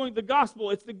 What are we doing? The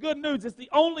gospel. It's the good news. It's the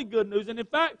only good news. And in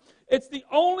fact, it's the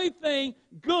only thing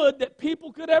good that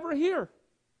people could ever hear.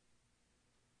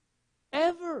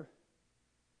 Ever.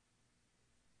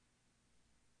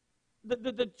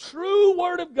 The true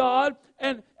Word of God,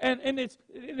 and it's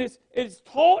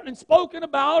taught and spoken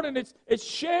about, and it's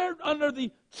shared under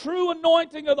the true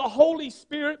anointing of the Holy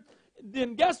Spirit.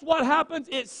 Then guess what happens?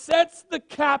 It sets the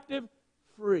captive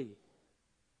free.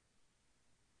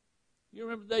 You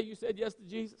remember the day you said yes to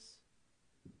Jesus?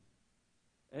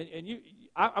 And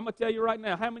I'm going to tell you right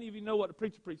now, how many of you know what the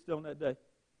preacher preached on that day?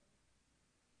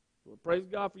 Well, praise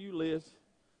God for you, Liz.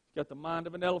 She's got the mind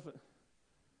of an elephant.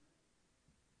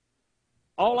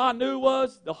 All I knew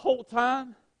was the whole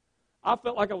time, I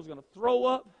felt like I was going to throw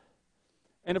up.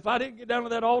 And if I didn't get down to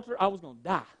that altar, I was going to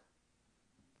die.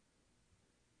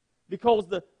 Because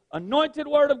the anointed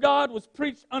Word of God was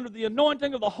preached under the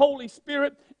anointing of the Holy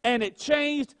Spirit, and it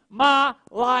changed my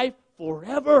life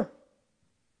forever.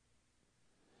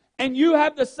 And you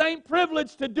have the same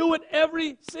privilege to do it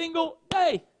every single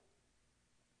day.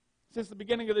 Since the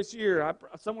beginning of this year,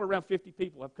 somewhere around 50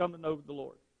 people have come to know the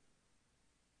Lord.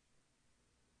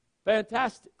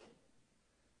 Fantastic.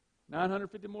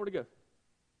 950 more to go.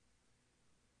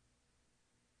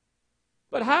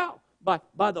 But how?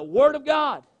 By the Word of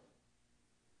God.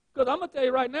 Because I'm going to tell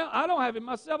you right now, I don't have it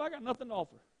myself. I got nothing to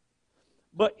offer.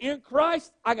 But in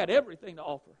Christ, I got everything to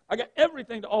offer. I got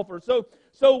everything to offer.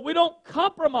 So we don't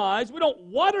compromise. We don't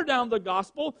water down the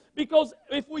gospel, because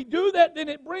if we do that, then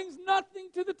it brings nothing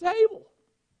to the table.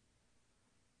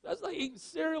 That's like eating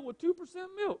cereal with 2%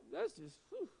 milk. That's just,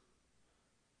 whew.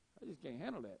 I just can't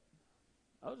handle that.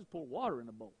 I'll just pour water in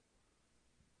a bowl.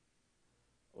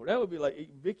 Or that would be like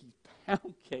eating Vicky's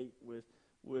pound cake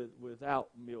without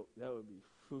milk. That would be,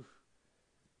 whew.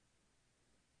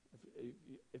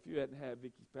 If you hadn't had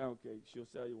Vicky's pound cake, she'll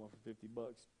sell you one for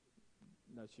 $50.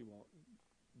 No, she won't.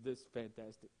 This is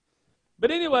fantastic.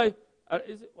 But anyway, I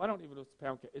don't even know if it's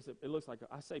pound cake. It looks like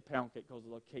I say pound cake because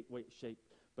of the cake weight shape,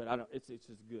 but I don't. It's just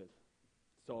good.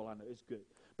 That's all I know. It's good.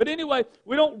 But anyway,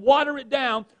 we don't water it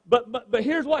down. But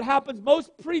here's what happens. Most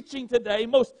preaching today,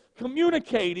 most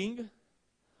communicating,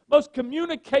 most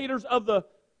communicators of the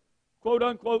quote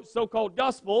unquote so-called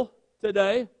gospel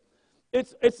today,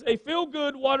 it's a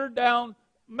feel-good, watered-down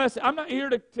message. I'm not here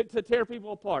to tear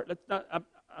people apart. That's not.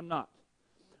 I'm not.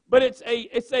 But it's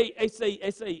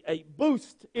a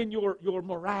boost in your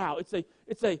morale. It's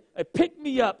a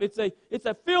pick-me-up. It's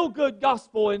a feel-good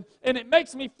gospel, and it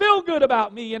makes me feel good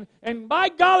about me. And by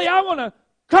golly, I want to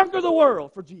conquer the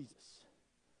world for Jesus.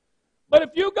 But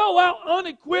if you go out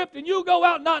unequipped and you go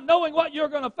out not knowing what you're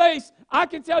going to face, I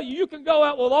can tell you, you can go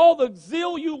out with all the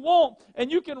zeal you want,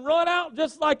 and you can run out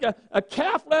just like a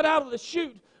calf let out of the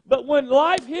chute. But when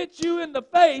life hits you in the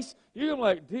face, you're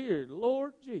like, dear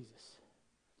Lord Jesus.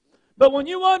 But when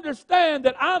you understand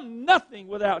that I'm nothing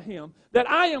without Him, that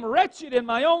I am wretched in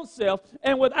my own self,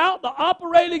 and without the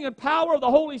operating and power of the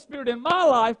Holy Spirit in my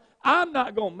life, I'm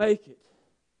not going to make it.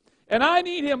 And I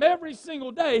need Him every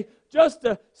single day just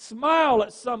to smile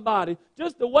at somebody,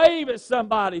 just to wave at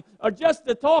somebody, or just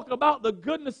to talk about the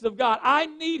goodness of God. I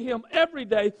need Him every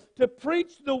day to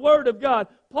preach the Word of God.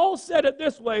 Paul said it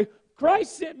this way,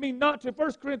 Christ sent me not to,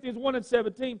 1 Corinthians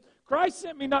 1:17, Christ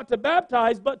sent me not to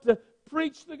baptize, but to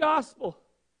preach the gospel.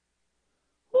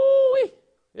 Woo-wee.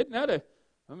 Isn't that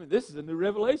this is a new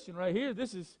revelation right here.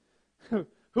 This is, who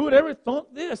would ever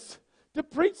thought this? To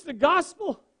preach the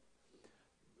gospel.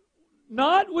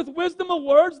 Not with wisdom of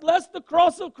words, lest the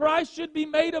cross of Christ should be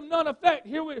made of none effect.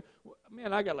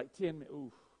 I got like 10 minutes.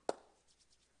 Ooh.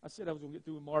 I said I was going to get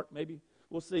through with Mark. Maybe.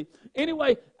 We'll see.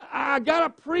 Anyway, I got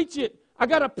to preach it. I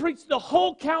got to preach the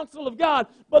whole counsel of God.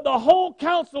 But the whole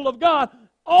counsel of God,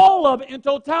 all of it in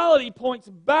totality, points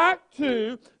back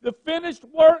to the finished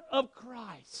work of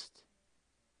Christ.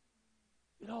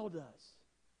 It all does.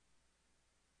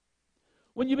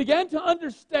 when you began to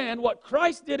understand what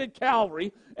Christ did at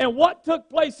Calvary and what took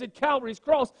place at Calvary's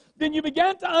cross, then you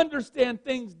began to understand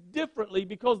things differently,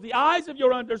 because the eyes of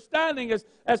your understanding,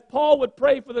 as Paul would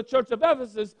pray for the church of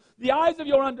Ephesus, the eyes of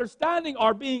your understanding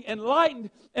are being enlightened.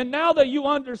 And now that you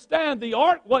understand the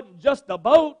ark wasn't just a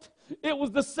boat, it was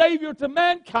the Savior to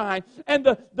mankind. And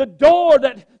the door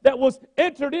that was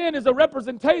entered in is a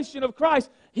representation of Christ.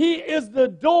 He is the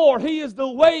door. He is the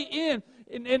way in.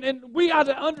 And we got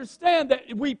to understand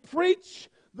that we preach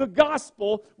the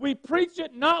gospel. We preach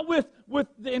it not with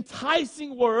the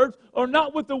enticing words or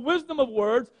not with the wisdom of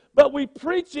words, but we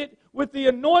preach it with the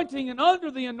anointing and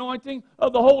under the anointing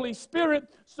of the Holy Spirit,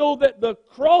 so that the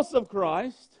cross of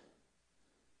Christ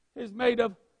is made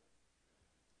of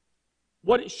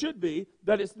what it should be,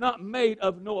 that it's not made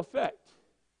of no effect.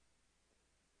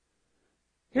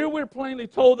 Here we're plainly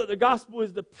told that the gospel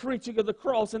is the preaching of the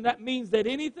cross, and that means that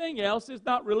anything else is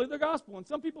not really the gospel. And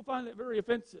some people find that very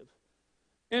offensive.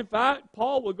 In fact,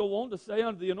 Paul would go on to say,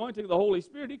 under the anointing of the Holy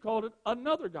Spirit, he called it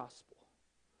another gospel.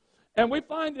 And we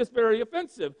find this very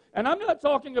offensive. And I'm not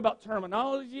talking about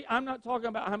terminology. I'm not talking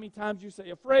about how many times you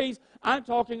say a phrase. I'm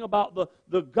talking about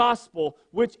the gospel,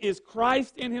 which is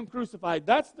Christ in Him crucified.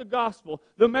 That's the gospel.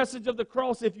 The message of the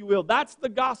cross, if you will. That's the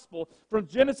gospel from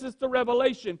Genesis to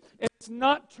Revelation. It's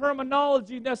not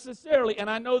terminology necessarily. And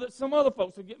I know that some other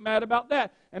folks will get mad about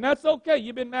that. And that's okay.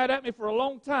 You've been mad at me for a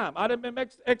long time. I'd have been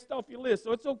X'd off your list,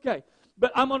 so it's okay.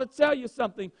 But I'm going to tell you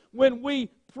something. When we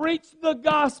preach the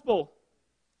gospel,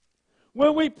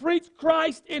 when we preach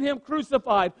Christ in Him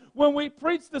crucified, when we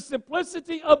preach the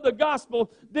simplicity of the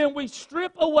gospel, then we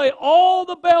strip away all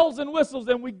the bells and whistles,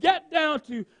 and we get down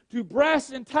to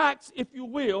brass and tacks, if you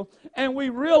will, and we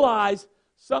realize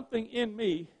something in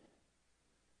me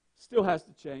still has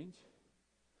to change.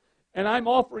 And I'm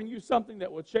offering you something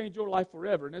that will change your life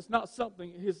forever, and it's not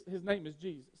something, His name is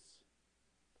Jesus.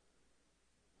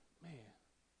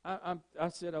 I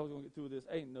said I was going to get through this.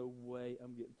 Ain't no way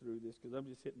I'm getting through this, because I'm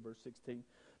just hitting verse 16.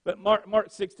 But Mark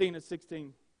 16 and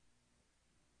 16.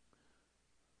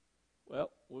 Well,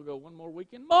 we'll go one more week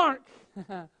in Mark.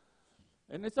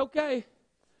 And it's okay.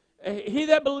 He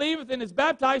that believeth and is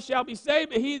baptized shall be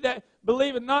saved, but he that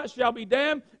believeth not shall be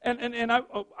damned. And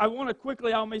I want to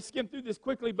quickly, I may skim through this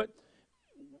quickly, but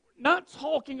not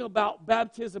talking about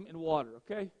baptism in water,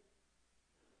 okay?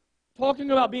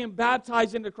 Talking about being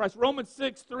baptized into Christ. Romans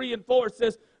 6, 3 and 4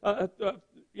 says,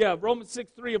 Romans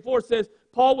 6, 3 and 4 says,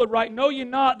 Paul would write, know ye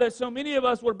not that so many of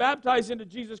us were baptized into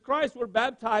Jesus Christ, were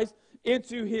baptized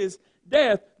into His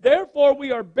death. Therefore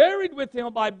we are buried with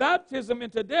Him by baptism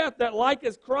into death, that like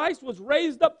as Christ was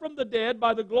raised up from the dead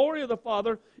by the glory of the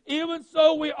Father, even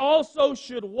so we also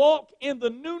should walk in the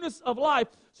newness of life.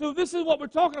 So this is what we're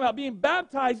talking about, being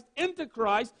baptized into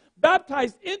Christ,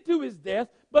 baptized into His death,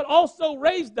 but also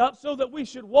raised up so that we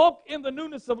should walk in the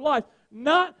newness of life,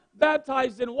 not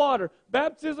baptized in water.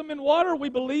 Baptism in water, we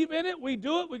believe in it, we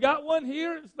do it, we got one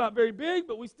here. It's not very big,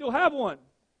 but we still have one.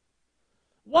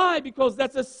 Why? Because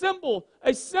that's a symbol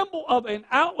of an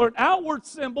outward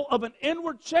symbol of an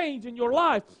inward change in your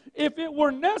life. If it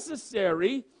were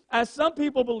necessary, as some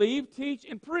people believe, teach,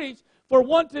 and preach, for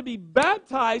one to be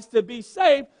baptized to be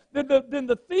saved, then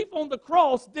the thief on the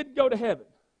cross didn't go to heaven.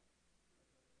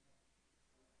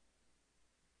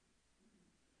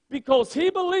 Because he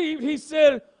believed, he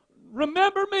said,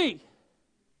 remember me.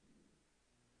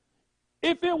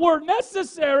 If it were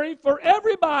necessary for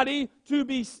everybody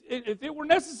if it were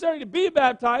necessary to be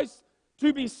baptized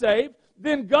to be saved,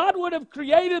 then God would have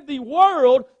created the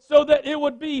world so that it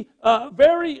would be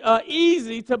very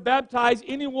easy to baptize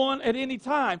anyone at any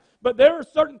time. But there are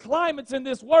certain climates in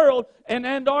this world, and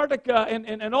Antarctica,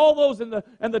 and all those, and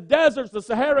the deserts, the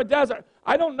Sahara Desert.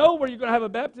 I don't know where you're going to have a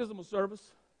baptismal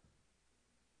service.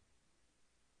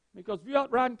 Because if you're out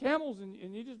riding camels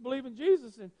and you just believe in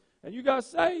Jesus and you got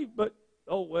saved, but,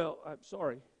 oh, well, I'm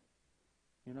sorry,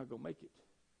 you're not going to make it.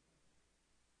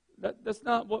 That's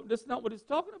not what it's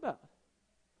talking about.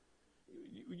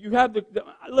 You have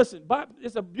listen,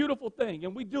 it's a beautiful thing,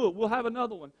 and we do it. We'll have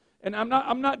another one. And I'm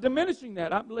not diminishing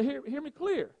that. Hear me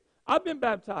clear. I've been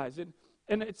baptized, and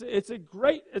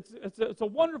it's a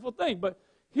wonderful thing. But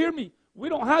hear me, we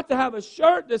don't have to have a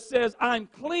shirt that says I'm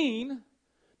clean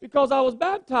because I was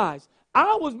baptized.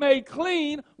 I was made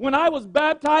clean when I was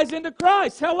baptized into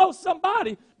Christ. Hello,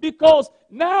 somebody. Because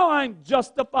now I'm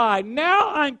justified.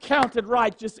 Now I'm counted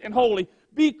righteous and holy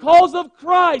because of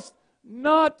Christ,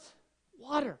 not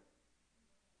water.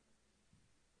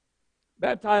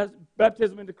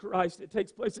 baptism into Christ. It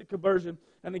takes place at conversion.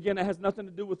 And again, it has nothing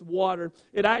to do with water.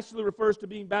 It actually refers to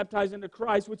being baptized into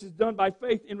Christ, which is done by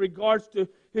faith in regards to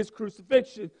His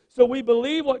crucifixion. So we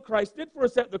believe what Christ did for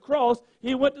us at the cross.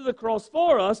 He went to the cross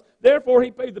for us. Therefore,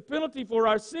 He paid the penalty for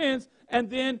our sins and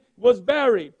then was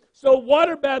buried. So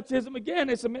water baptism, again,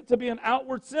 is meant to be an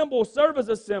outward symbol, serve as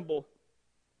a symbol.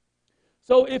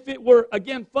 So if it were,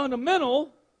 again,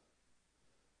 fundamental,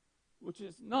 which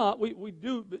is not, we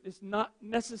do, but it's not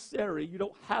necessary. You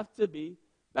don't have to be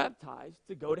baptized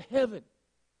to go to heaven.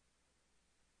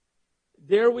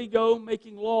 There we go,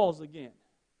 making laws again.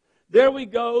 There we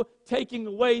go, taking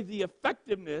away the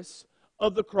effectiveness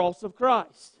of the cross of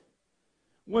Christ.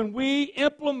 When we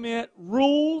implement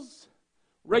rules,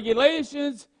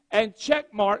 regulations, and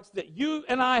check marks that you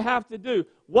and I have to do,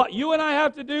 what you and I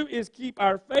have to do is keep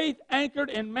our faith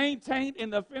anchored and maintained in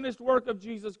the finished work of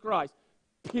Jesus Christ.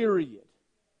 Period.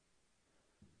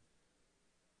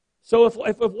 So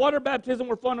if water baptism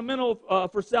were fundamental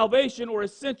for salvation or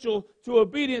essential to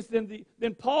obedience,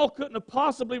 then Paul couldn't have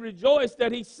possibly rejoiced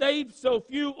that he saved so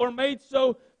few or made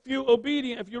so few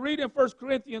obedient. If you read in 1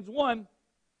 Corinthians 1,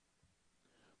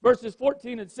 verses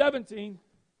 14 and 17,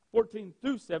 14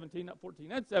 through 17, not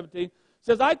 14 and 17,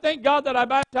 says, I thank God that I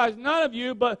baptized none of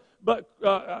you, but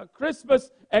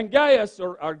Crispus and Gaius,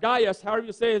 or Gaius, however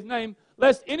you say his name,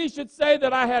 lest any should say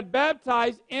that I had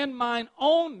baptized in mine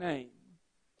own name.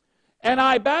 And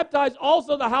I baptized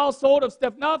also the household of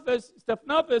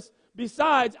Stephanas.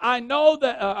 Besides, I know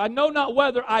not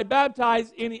whether I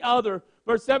baptize any other.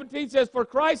 Verse 17 says, for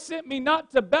Christ sent me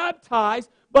not to baptize,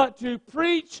 but to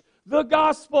preach the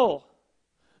gospel.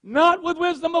 Not with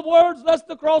wisdom of words, lest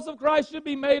the cross of Christ should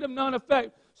be made of none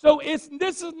effect. So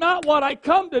this is not what I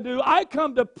come to do. I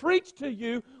come to preach to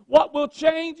you what will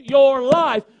change your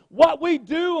life. What we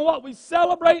do and what we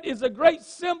celebrate is a great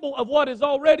symbol of what has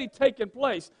already taken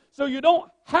place. So you don't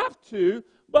have to,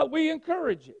 but we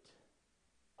encourage it.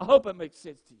 I hope it makes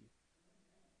sense to you.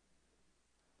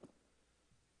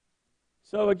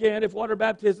 So again, if water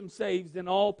baptism saves, then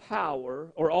all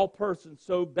power or all persons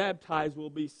so baptized will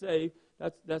be saved.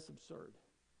 That's absurd.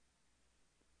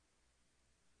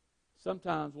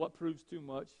 Sometimes what proves too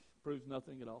much proves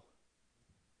nothing at all.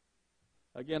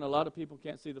 Again, a lot of people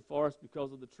can't see the forest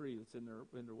because of the tree that's in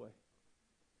their way.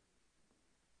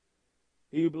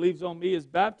 He who believes on me is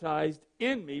baptized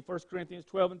in me. 1 Corinthians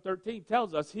 12 and 13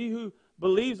 tells us, he who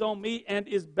believes on me and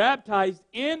is baptized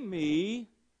in me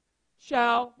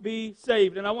shall be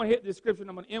saved. And I want to hit this scripture, and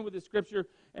I'm going to end with this scripture,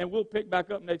 and we'll pick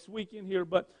back up next week in here.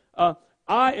 But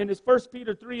in this 1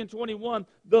 Peter 3 and 21,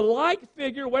 the like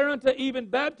figure whereunto even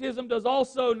baptism does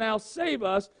also now save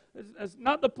us. It's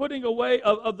not the putting away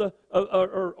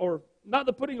not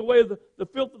the putting away of the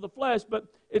filth of the flesh, but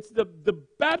it's the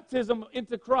baptism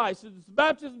into Christ. This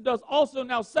baptism does also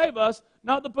now save us,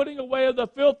 not the putting away of the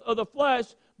filth of the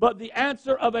flesh, but the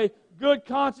answer of a good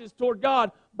conscience toward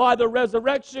God by the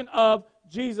resurrection of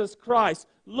Jesus Christ.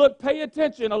 Look, pay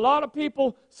attention. A lot of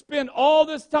people spend all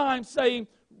this time saying,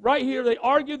 right here, they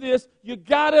argue this, you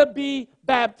got to be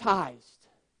baptized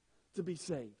to be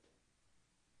saved.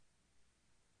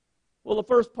 Well, the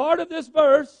first part of this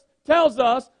verse tells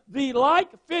us, the like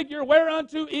figure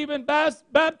whereunto even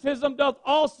baptism doth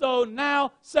also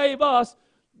now save us.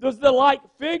 Does the like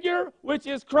figure, which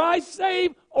is Christ,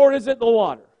 save, or is it the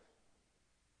water?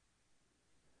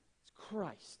 It's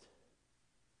Christ.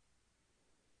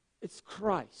 It's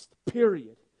Christ,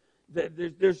 period.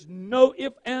 There's no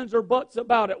ifs, ands, or buts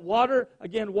about it. Water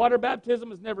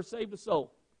baptism has never saved a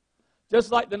soul.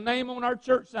 Just like the name on our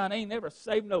church sign ain't never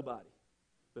saved nobody.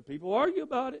 But people argue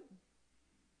about it.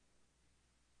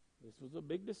 This was a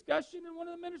big discussion in one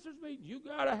of the ministers' meetings. You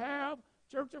got to have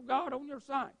Church of God on your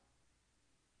sign.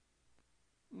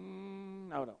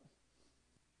 No, I don't.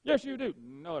 Yes, you do.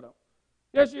 No, I don't.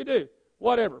 Yes, you do.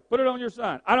 Whatever. Put it on your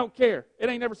sign. I don't care. It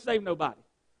ain't never saved nobody.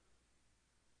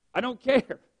 I don't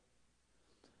care.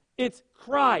 It's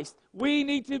Christ. We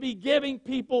need to be giving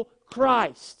people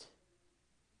Christ.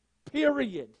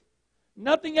 Period.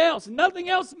 Nothing else. Nothing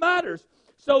else matters.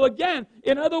 So again,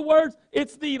 in other words,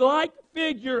 it's the like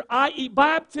figure, i.e.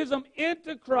 baptism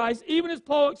into Christ, even as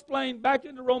Paul explained back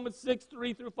into Romans 6,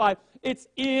 3 through 5. It's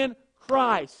in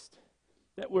Christ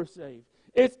that we're saved.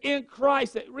 It's in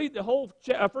Christ. Read the whole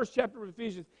first chapter of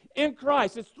Ephesians. In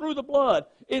Christ. It's through the blood.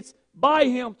 It's by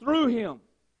Him, through Him.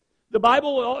 The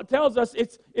Bible tells us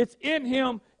it's in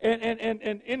Him, and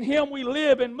in Him we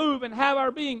live and move and have our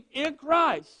being in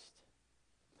Christ.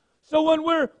 So when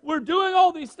we're doing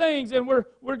all these things, and we're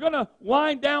going to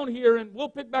wind down here, and we'll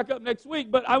pick back up next week,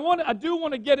 but I do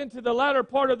want to get into the latter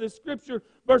part of this scripture,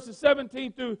 verses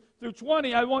 17 through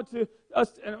 20. I want to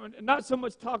not so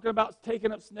much talking about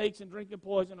taking up snakes and drinking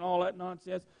poison and all that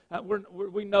nonsense.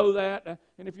 We know that.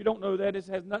 And if you don't know that, it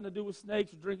has nothing to do with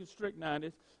snakes or drinking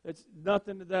strychnine. It's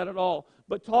nothing to that at all.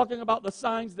 But talking about the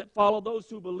signs that follow those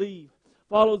who believe,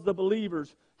 follows the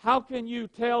believers. How can you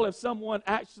tell if someone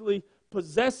actually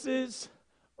possesses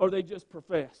or they just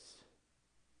profess?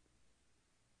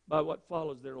 By what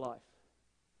follows their life.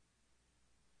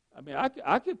 I mean,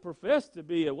 I could profess to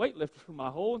be a weightlifter for my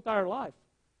whole entire life.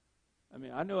 I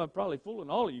mean, I know I'm probably fooling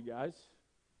all of you guys.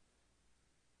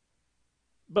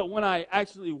 But when I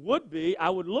actually would be, I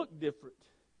would look different.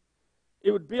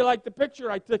 It would be like the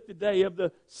picture I took today of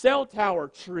the cell tower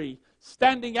tree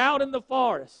standing out in the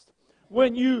forest.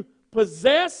 When you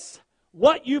possess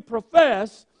what you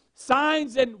profess,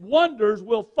 signs and wonders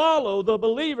will follow the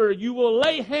believer. You will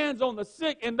lay hands on the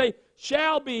sick and they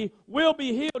will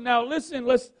be healed. Now listen,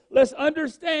 let's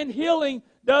understand healing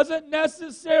doesn't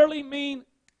necessarily mean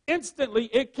instantly.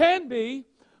 It can be,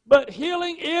 but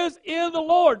healing is in the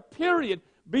Lord, period.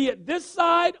 Be it this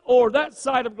side or that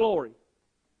side of glory.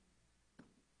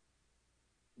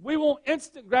 We want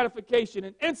instant gratification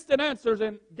and instant answers,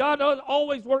 and God does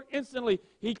always work instantly.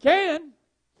 He can,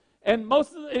 and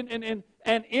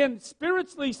in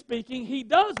spiritually speaking, He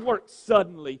does work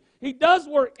suddenly. He does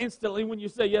work instantly when you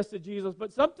say yes to Jesus.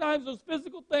 But sometimes those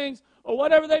physical things, or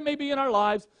whatever they may be in our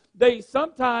lives, they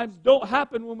sometimes don't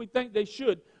happen when we think they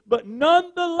should. But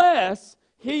nonetheless,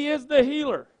 He is the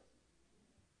healer.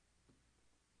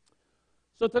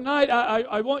 So tonight,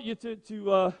 I want you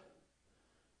to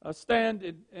stand,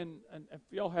 and if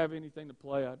y'all have anything to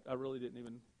play, I really didn't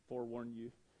even forewarn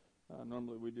you.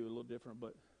 Normally we do a little different,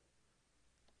 but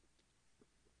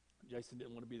Jason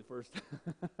didn't want to be the first.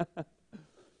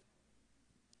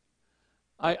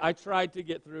 I tried to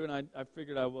get through, and I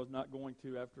figured I was not going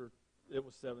to after it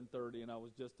was 7:30, and I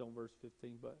was just on verse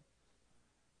 15. But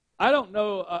I don't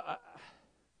know.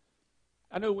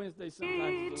 I know Wednesday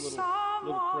sometimes is a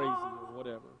little crazy or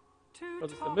whatever.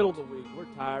 Because it's the middle of the week. We're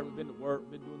tired. We've been to work.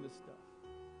 We've been doing this stuff.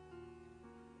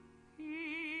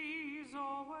 He's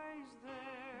always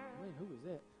there. Wait, who is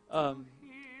that?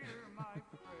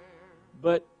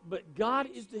 But God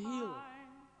is the healer.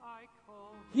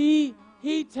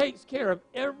 He takes care of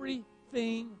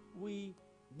everything we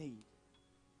need.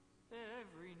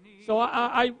 So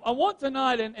I want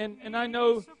tonight, and I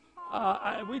know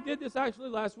we did this actually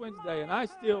last Wednesday, and I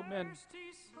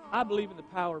believe in the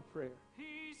power of prayer.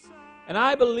 And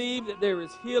I believe that there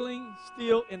is healing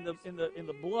still in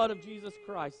the blood of Jesus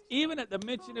Christ. Even at the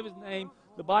mention of His name,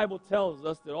 the Bible tells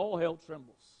us that all hell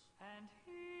trembles.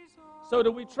 So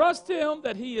do we trust Him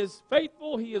that He is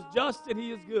faithful, He is just, and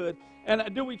He is good?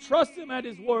 And do we trust Him at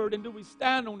His word, and do we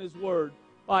stand on His word?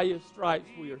 By His stripes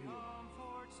we are healed.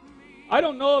 I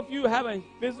don't know if you have a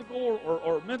physical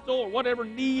or mental or whatever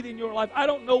need in your life. I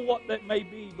don't know what that may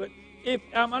be, but if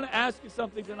I'm going to ask you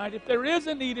something tonight. If there is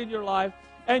a need in your life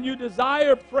and you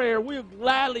desire prayer, we'll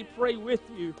gladly pray with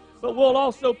you, but we'll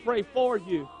also pray for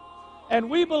you. And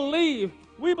we believe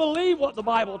what the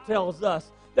Bible tells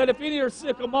us, that if any are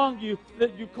sick among you,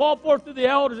 that you call forth to the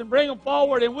elders and bring them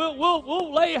forward, and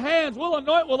we'll lay hands, we'll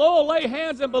anoint, we'll all lay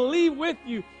hands and believe with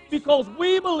you, because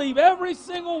we believe every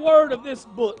single word of this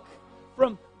book,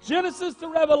 from Genesis to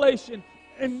Revelation,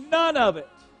 and none of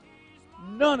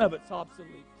it's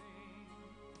obsolete.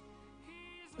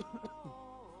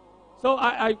 So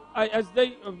as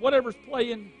whatever's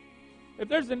playing, if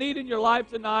there's a need in your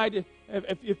life tonight,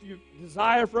 if you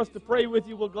desire for us to pray with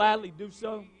you, we'll gladly do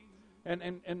so.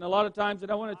 And a lot of times,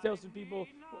 and I want to tell some people,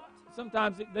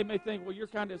 sometimes they may think, well, you're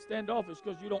kind of standoffish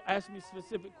because you don't ask me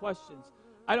specific questions.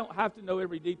 I don't have to know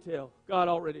every detail. God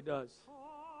already does.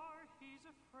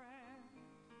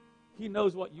 He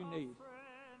knows what you need.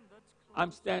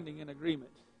 I'm standing in agreement.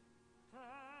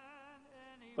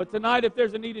 But tonight, if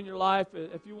there's a need in your life,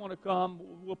 if you want to come,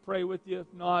 we'll pray with you.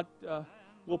 If not,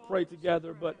 we'll pray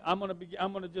together. But I'm going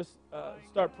to just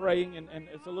start praying, and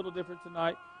it's a little different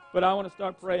tonight. But I want to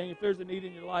start praying. If there's a need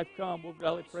in your life, come. We'll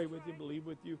gladly pray with you, believe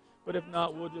with you. But if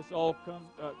not, we'll just all come,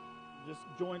 just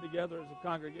join together as a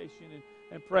congregation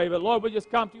and pray. But Lord, we just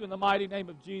come to you in the mighty name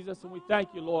of Jesus, and we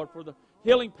thank you, Lord, for the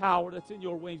healing power that's in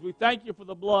your wings. We thank you for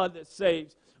the blood that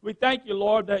saves. We thank you,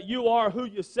 Lord, that you are who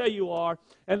you say you are.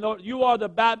 And Lord, you are the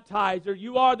baptizer.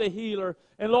 You are the healer.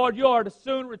 And Lord, you are to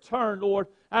soon return, Lord,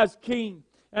 as King.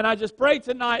 And I just pray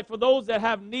tonight for those that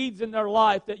have needs in their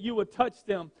life that you would touch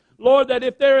them. Lord, that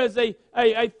if there is a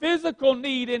physical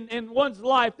need in one's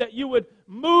life, that you would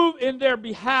move in their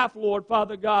behalf, Lord,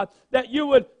 Father God. That you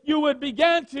would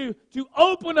begin to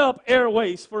open up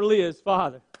airways for Liz,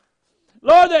 Father.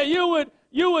 Lord, that you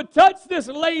you would touch this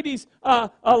lady's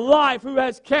life who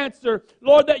has cancer.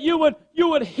 Lord, that you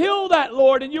would heal that,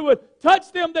 Lord, and you would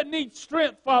touch them that need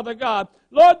strength, Father God.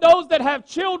 Lord, those that have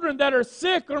children that are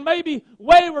sick or maybe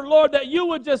wayward, Lord, that you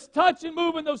would just touch and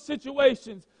move in those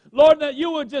situations. Lord, that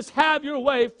you would just have your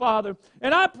way, Father.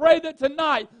 And I pray that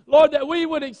tonight, Lord, that we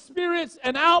would experience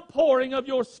an outpouring of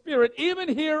your Spirit, even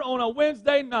here on a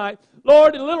Wednesday night,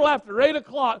 Lord, a little after 8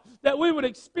 o'clock, that we would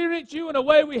experience you in a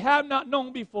way we have not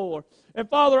known before. And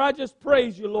Father, I just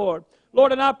praise you, Lord.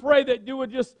 Lord, and I pray that you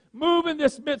would just move in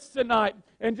this midst tonight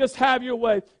and just have your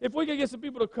way. If we could get some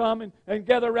people to come and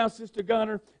gather around Sister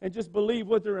Gunner and just believe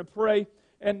with her and pray,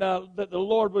 and that the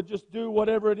Lord would just do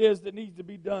whatever it is that needs to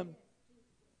be done.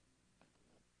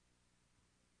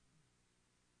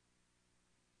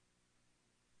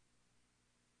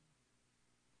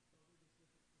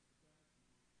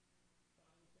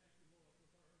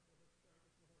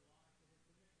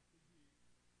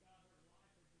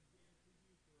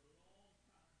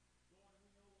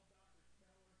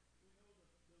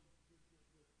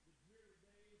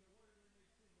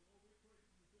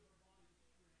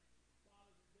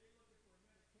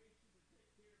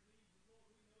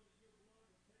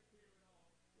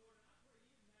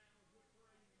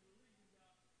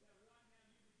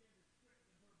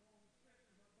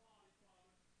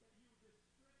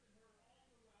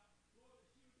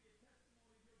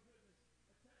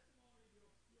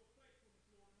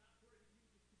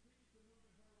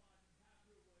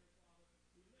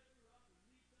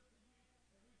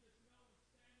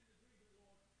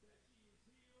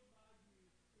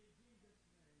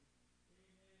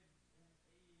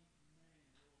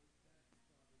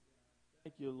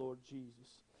 Thank you, Lord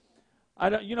Jesus.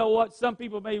 You know what? Some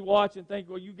people may watch and think,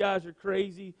 well, you guys are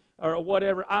crazy or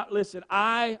whatever. Listen,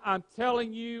 I'm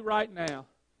telling you right now,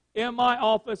 in my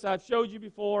office, I've showed you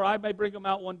before. I may bring them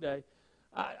out one day.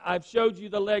 I've showed you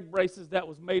the leg braces that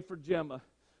was made for Gemma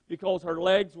because her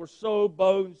legs were so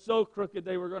bowed, so crooked,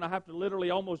 they were going to have to literally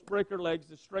almost break her legs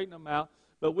to straighten them out.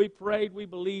 But we prayed, we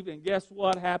believed, and guess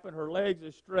what happened? Her legs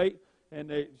are straight,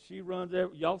 and she runs.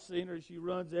 Y'all seen her? She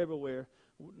runs everywhere.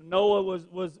 Noah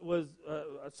was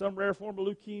some rare form of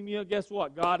leukemia. Guess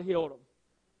what? God healed him.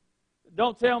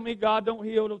 Don't tell me God don't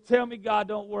heal. Don't tell me God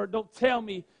don't work. Don't tell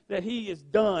me that He is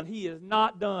done. He is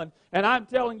not done. And I'm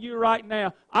telling you right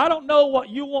now, I don't know what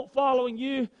you want following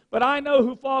you, but I know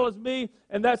who follows me,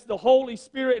 and that's the Holy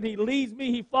Spirit, and He leads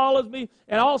me, He follows me,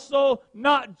 and also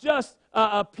not just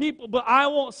people, but I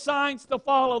want signs to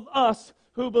follow us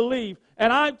who believe.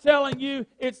 And I'm telling you,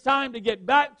 it's time to get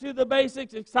back to the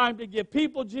basics. It's time to give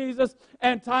people Jesus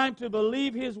and time to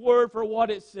believe His Word for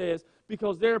what it says,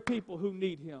 because there are people who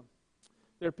need Him.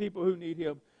 There are people who need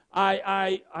Him.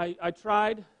 I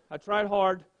tried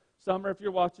hard, Summer, if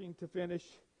you're watching, to finish.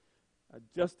 I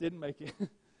just didn't make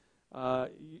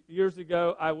it. Years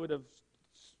ago, I would have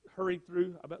hurried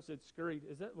through. I about said scurried.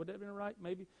 Would that have been right?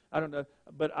 Maybe. I don't know.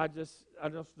 But I just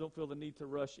don't feel the need to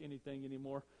rush anything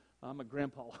anymore. I'm a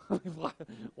grandpa.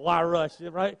 Why rush,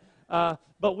 right?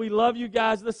 But we love you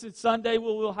guys. Listen, Sunday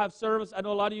we'll have service. I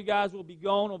know a lot of you guys will be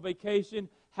gone on vacation.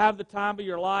 Have the time of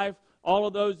your life. All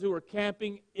of those who are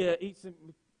camping,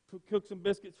 cook some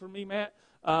biscuits for me, Matt.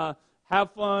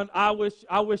 Have fun. I wish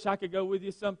I could go with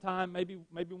you sometime. Maybe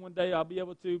one day I'll be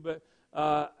able to. But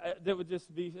that would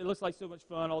just be. It looks like so much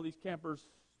fun. All these campers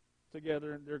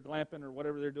together and they're glamping or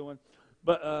whatever they're doing.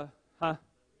 But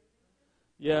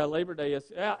yeah, Labor Day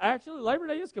is. Actually, Labor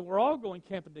Day is. We're all going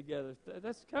camping together.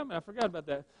 That's coming. I forgot about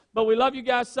that. But we love you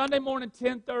guys. Sunday morning,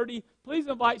 10:30. Please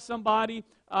invite somebody.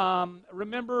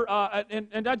 Remember,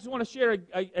 and I just want to share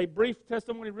a brief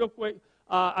testimony real quick.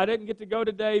 I didn't get to go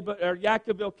today, but our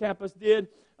Yacoville campus did.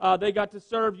 They got to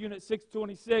serve Unit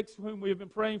 626, whom we've been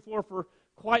praying for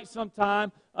quite some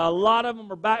time. A lot of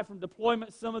them are back from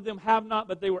deployment. Some of them have not,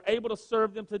 but they were able to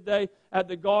serve them today at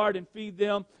the Guard and feed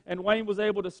them. And Wayne was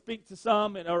able to speak to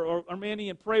some or many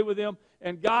and pray with them.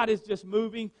 And God is just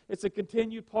moving. It's a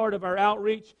continued part of our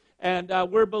outreach. And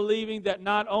we're believing that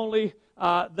not only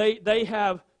they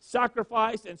have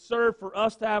sacrificed and served for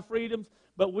us to have freedoms,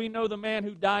 but we know the man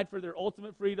who died for their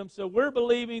ultimate freedom. So we're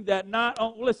believing that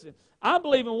listen, I'm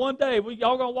believing one day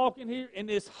y'all going to walk in here and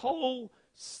this whole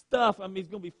stuff, it's going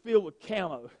to be filled with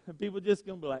camo. And people just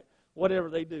going to be like, whatever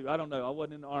they do. I don't know. I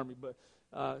wasn't in the Army, but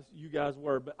you guys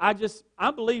were. But I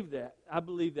believe that. I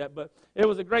believe that. But it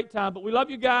was a great time. But we love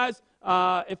you guys.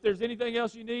 If there's anything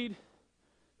else you need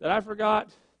that I forgot,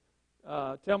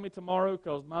 tell me tomorrow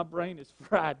because my brain is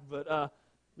fried. But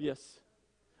yes.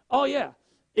 Oh, yeah.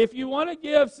 If you want to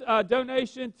give a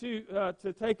donation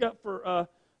to take up for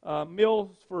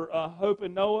meals for Hope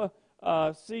and Noah,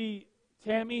 see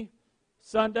Tammy.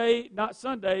 Sunday, not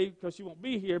Sunday because she won't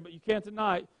be here, but you can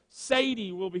tonight.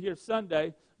 Sadie will be here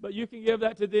Sunday, but you can give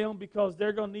that to them because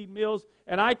they're going to need meals.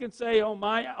 And I can say on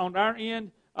our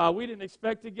end, we didn't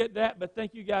expect to get that, but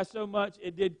thank you guys so much.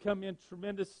 It did come in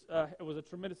tremendous. It was a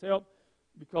tremendous help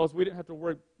because we didn't have to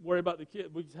worry about the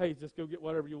kids. We just, hey, just go get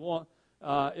whatever you want.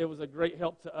 It was a great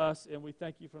help to us, and we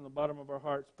thank you from the bottom of our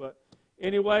hearts. But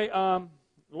anyway,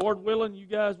 Lord willing, you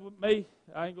guys may,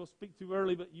 I ain't going to speak too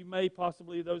early, but you may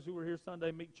possibly, those who were here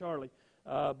Sunday, meet Charlie.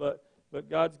 But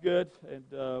God's good, and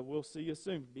we'll see you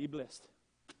soon. Be blessed.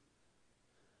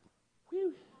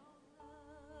 Whew.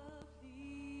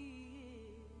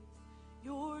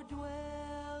 Your dwelling.